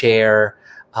 if you share,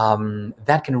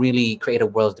 that can really create a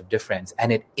world of difference,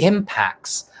 and it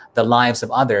impacts the lives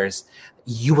of others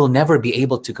you will never be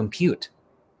able to compute.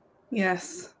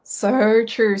 Yes, so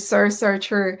true, so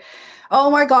true. Oh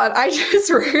my God, I just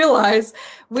realized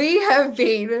we have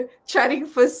been chatting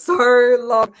for so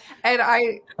long, and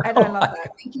I love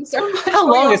that. Thank you so much. How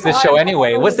long is this show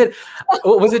anyway? Was it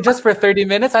just for 30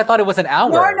 minutes? I thought it was an hour.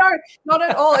 No, not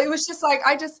at all. It was just like,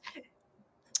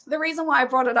 the reason why I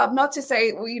brought it up, not to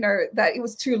say, that it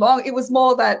was too long. It was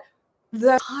more that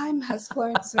the time has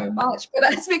flown so much, but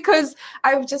that's because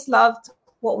I've just loved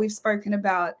what we've spoken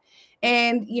about.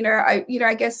 And,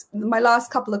 I guess my last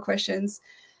couple of questions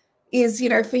is,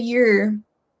 for you,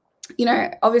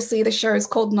 obviously the show is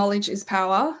called Knowledge is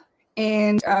Power,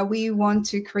 and we want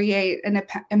to create an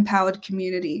empowered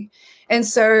community. And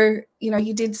so,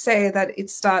 you did say that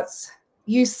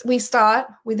we start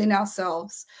within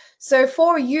ourselves. So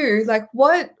for you, like,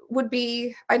 what would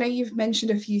be, I know you've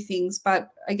mentioned a few things, but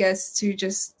I guess to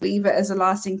just leave it as a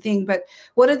lasting thing, but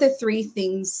what are the 3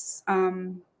 things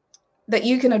that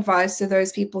you can advise to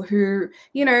those people who,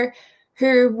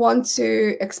 who want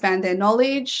to expand their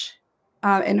knowledge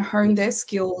and hone their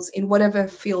skills in whatever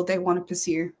field they want to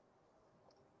pursue?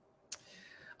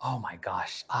 Oh my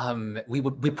gosh, we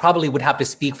probably would have to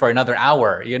speak for another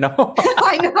hour, I know.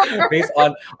 Based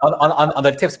on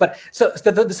the tips. But so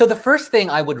the first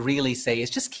thing I would really say is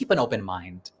just keep an open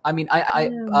mind. I mean,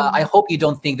 I hope you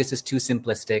don't think this is too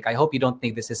simplistic. I hope you don't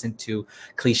think this isn't too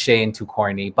cliche and too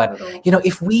corny. But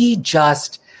if we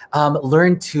just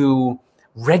learn to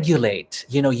regulate,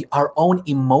 our own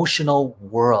emotional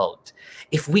world,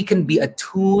 if we can be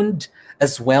attuned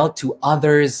as well to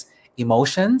others'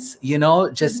 emotions,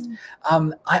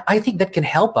 I think that can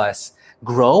help us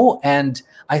grow, and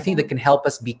I think that can help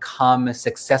us become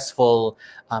successful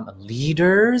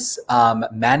leaders,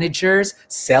 managers,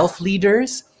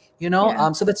 self-leaders,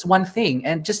 so that's one thing.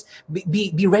 And just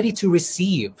be ready to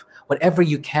receive whatever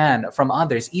you can from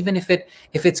others, even if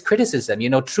it's criticism.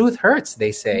 Truth hurts,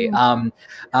 they say.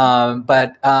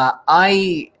 But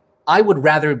I would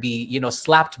rather be,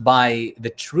 slapped by the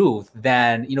truth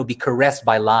than, be caressed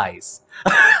by lies.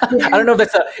 I don't know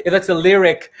if that's a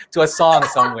lyric to a song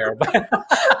somewhere, but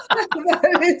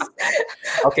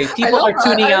okay, people are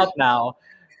tuning out now.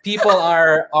 People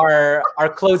are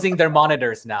closing their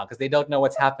monitors now because they don't know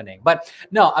what's happening. But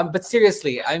no, but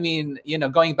seriously, I mean,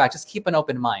 going back, just keep an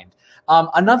open mind.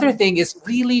 Another thing is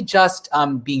really just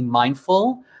being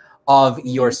mindful of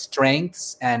your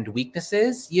strengths and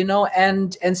weaknesses,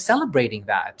 and celebrating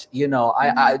that,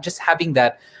 I just having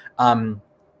that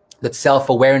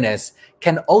self-awareness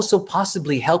can also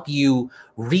possibly help you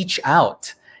reach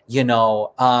out,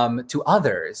 to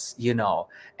others,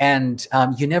 and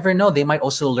you never know, they might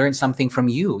also learn something from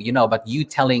you, about you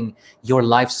telling your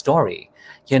life story,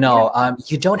 you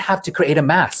don't have to create a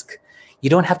mask. You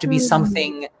don't have to be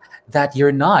something that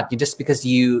you're not, just because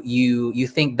you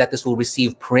think that this will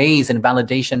receive praise and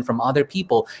validation from other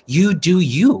people. You do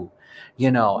you,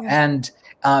 and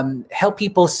help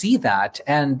people see that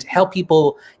and help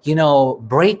people,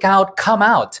 break out, come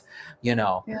out, and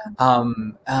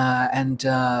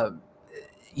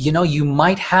you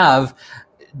might have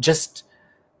just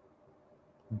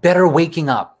better waking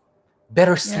up,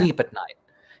 better sleep at night.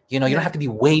 You don't have to be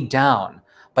weighed down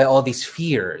by all these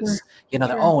fears,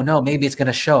 that, oh no, maybe it's going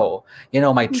to show,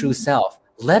 my true self.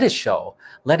 Let it show,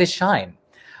 let it shine.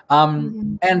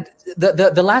 And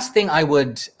the last thing I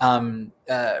would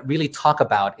really talk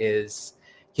about is,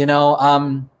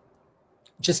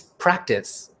 just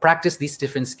practice these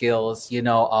different skills,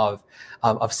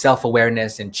 of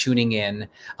self-awareness and tuning in.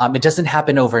 It doesn't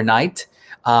happen overnight.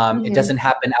 It doesn't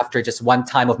happen after just one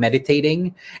time of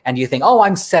meditating and you think, oh,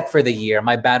 I'm set for the year.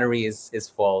 My battery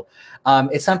is full.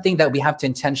 It's something that we have to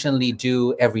intentionally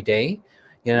do every day.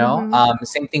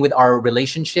 Same thing with our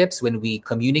relationships. When we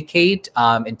communicate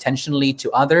intentionally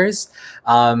to others,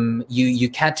 you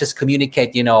can't just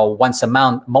communicate, once a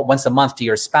month to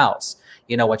your spouse.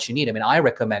 What you need. I mean, I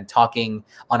recommend talking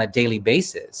on a daily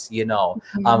basis.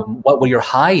 What were your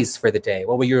highs for the day?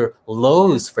 What were your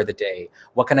lows for the day?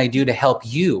 What can I do to help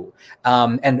you?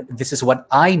 And this is what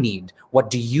I need. What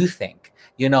do you think?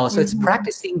 So it's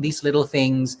practicing these little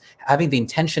things, having the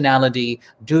intentionality,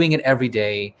 doing it every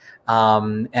day.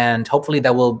 And hopefully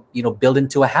that will, build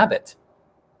into a habit.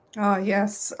 Oh,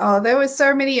 yes. Oh, there were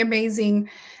so many amazing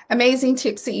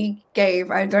tips that you gave.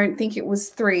 I don't think it was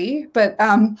 3, but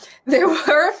there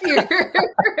were a few.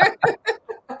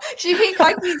 She picked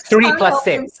like 3 plus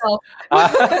 6.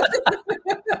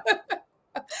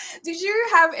 Did you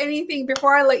have anything,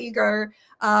 before I let you go,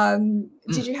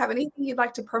 did you have anything you'd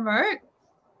like to promote?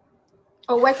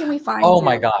 Or where can we find you? Oh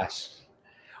my gosh.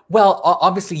 Well,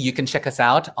 obviously you can check us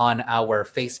out on our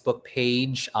Facebook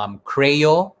page,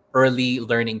 Creo Early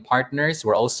Learning Partners.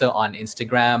 We're also on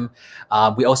Instagram.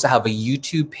 We also have a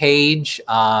YouTube page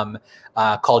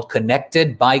called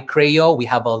Connected by Creo. We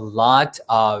have a lot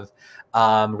of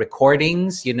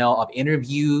recordings, of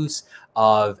interviews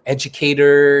of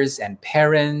educators and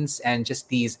parents and just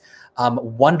these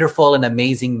wonderful and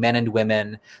amazing men and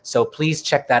women. So please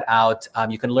check that out.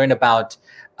 You can learn about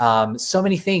so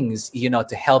many things,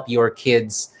 to help your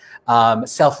kids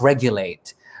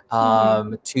self-regulate.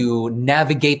 To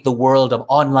navigate the world of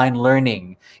online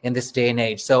learning in this day and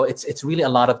age. So it's really a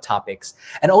lot of topics.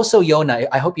 And also, Yona,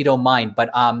 I hope you don't mind, but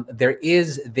there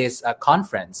is this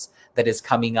conference that is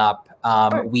coming up.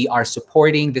 We are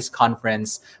supporting this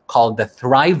conference called the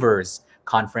Thrivers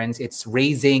Conference. It's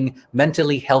raising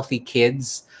mentally healthy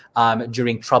kids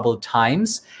during troubled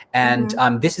times. And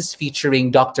this is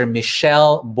featuring Dr.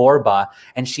 Michelle Borba,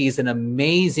 and she's an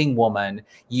amazing woman.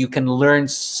 You can learn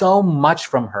so much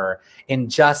from her in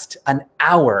just an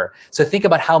hour. So think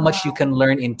about how much you can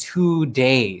learn in 2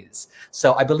 days.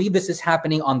 So I believe this is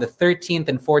happening on the 13th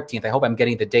and 14th. I hope I'm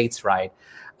getting the dates right.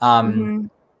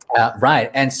 Right.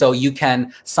 And so you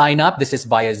can sign up. This is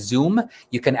via Zoom.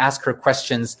 You can ask her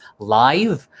questions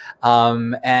live.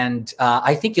 And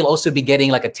I think you'll also be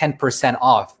getting like a 10%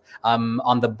 off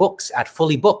on the books at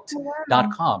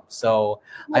fullybooked.com. So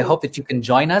I hope that you can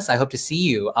join us. I hope to see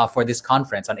you for this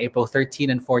conference on April 13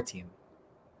 and 14.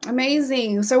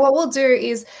 Amazing. So what we'll do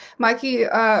is, Mikey,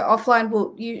 offline,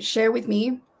 will you share with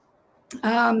me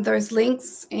those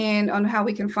links and on how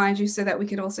we can find you so that we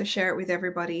can also share it with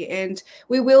everybody. And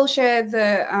we will share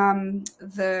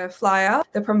the flyer,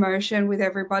 the promotion with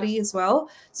everybody as well,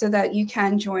 so that you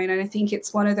can join. And I think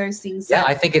it's one of those things. Yeah,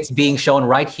 I think it's being shown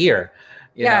right here.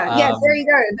 Yes, there you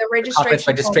go. The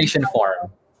registration form.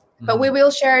 But we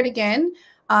will share it again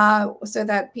so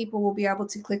that people will be able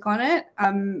to click on it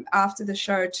after the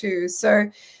show too.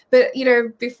 So, but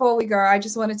before we go, I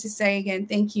just wanted to say again,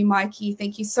 thank you, Mikey.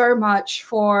 Thank you so much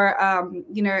for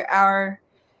our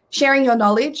sharing your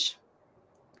knowledge,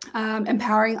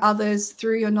 empowering others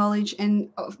through your knowledge, and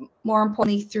more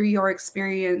importantly through your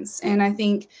experience. And I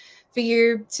think for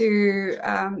you to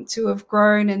have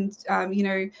grown and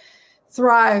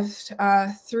thrived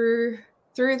through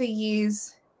the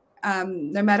years,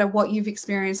 no matter what you've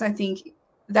experienced, I think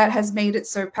that has made it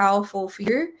so powerful for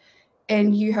you.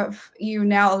 And you're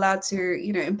now allowed to,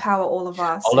 empower all of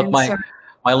us. All of my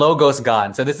logo's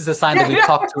gone. So this is a sign that we've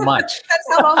talked too much. That's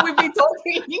how long we've been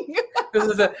talking.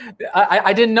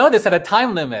 I didn't know this had a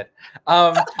time limit.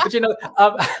 But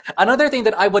another thing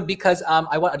that I would, because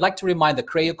I'd like to remind the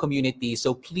Creo community,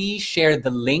 so please share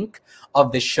the link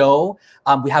of the show.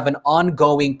 We have an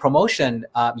ongoing promotion,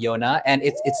 Yona, and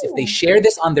it's if they share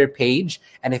this on their page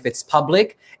and if it's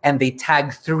public and they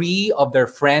tag 3 of their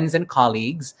friends and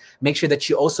colleagues, make sure that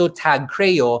you also tag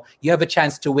Creo. You have a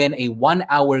chance to win a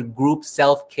 1-hour group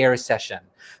self-care session.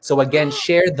 So again,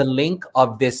 share the link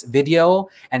of this video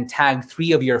and tag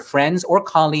 3 of your friends or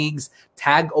colleagues.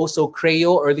 Tag also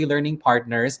Creo Early Learning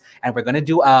Partners. And we're going to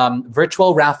do a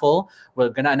virtual raffle. We're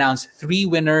going to announce 3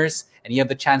 winners, and you have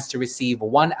the chance to receive a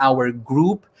 1-hour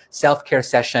group self-care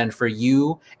session for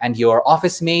you and your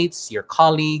office mates, your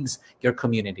colleagues, your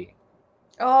community.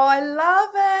 Oh, I love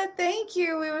it. Thank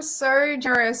you. We were so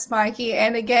generous, Mikey.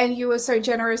 And again, you were so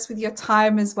generous with your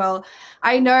time as well.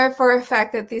 I know for a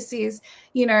fact that this is,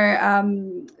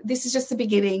 this is just the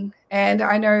beginning. And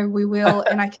I know we will,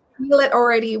 and I can feel it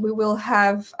already, we will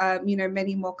have,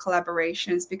 many more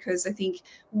collaborations, because I think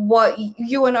what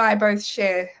you and I both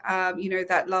share,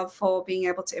 that love for being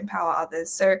able to empower others.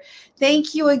 So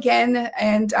thank you again.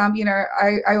 And,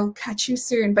 I will catch you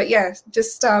soon. But yeah,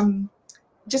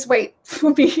 just wait for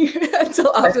me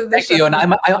until after the Thank show. you, and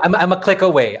I'm a click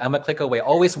away. I'm a click away.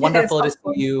 Always wonderful to see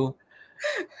you.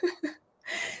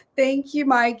 Thank you,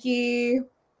 Mikey.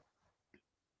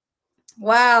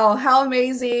 Wow, how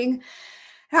amazing.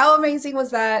 How amazing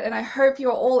was that? And I hope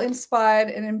you're all inspired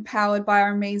and empowered by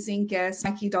our amazing guest,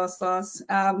 Mikey Dosdos.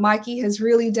 Mikey has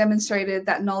really demonstrated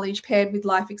that knowledge paired with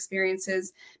life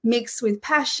experiences, mixed with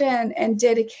passion and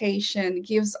dedication,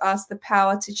 gives us the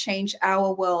power to change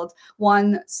our world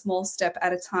one small step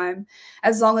at a time.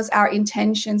 As long as our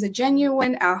intentions are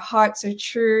genuine, our hearts are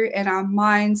true, and our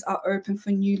minds are open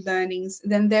for new learnings,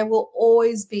 then there will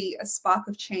always be a spark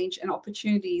of change and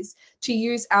opportunities to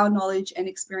use our knowledge and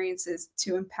experiences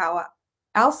to empower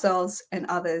ourselves and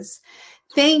others.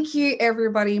 Thank you,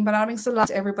 everybody. Maraming salamat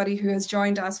to everybody who has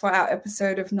joined us for our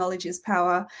episode of Knowledge is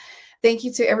Power. Thank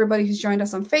you to everybody who's joined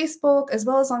us on Facebook as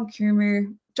well as on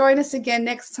Kumu. Join us again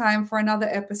next time for another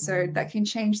episode that can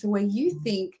change the way you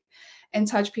think and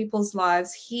touch people's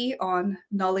lives here on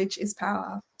Knowledge is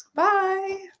Power.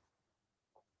 Bye.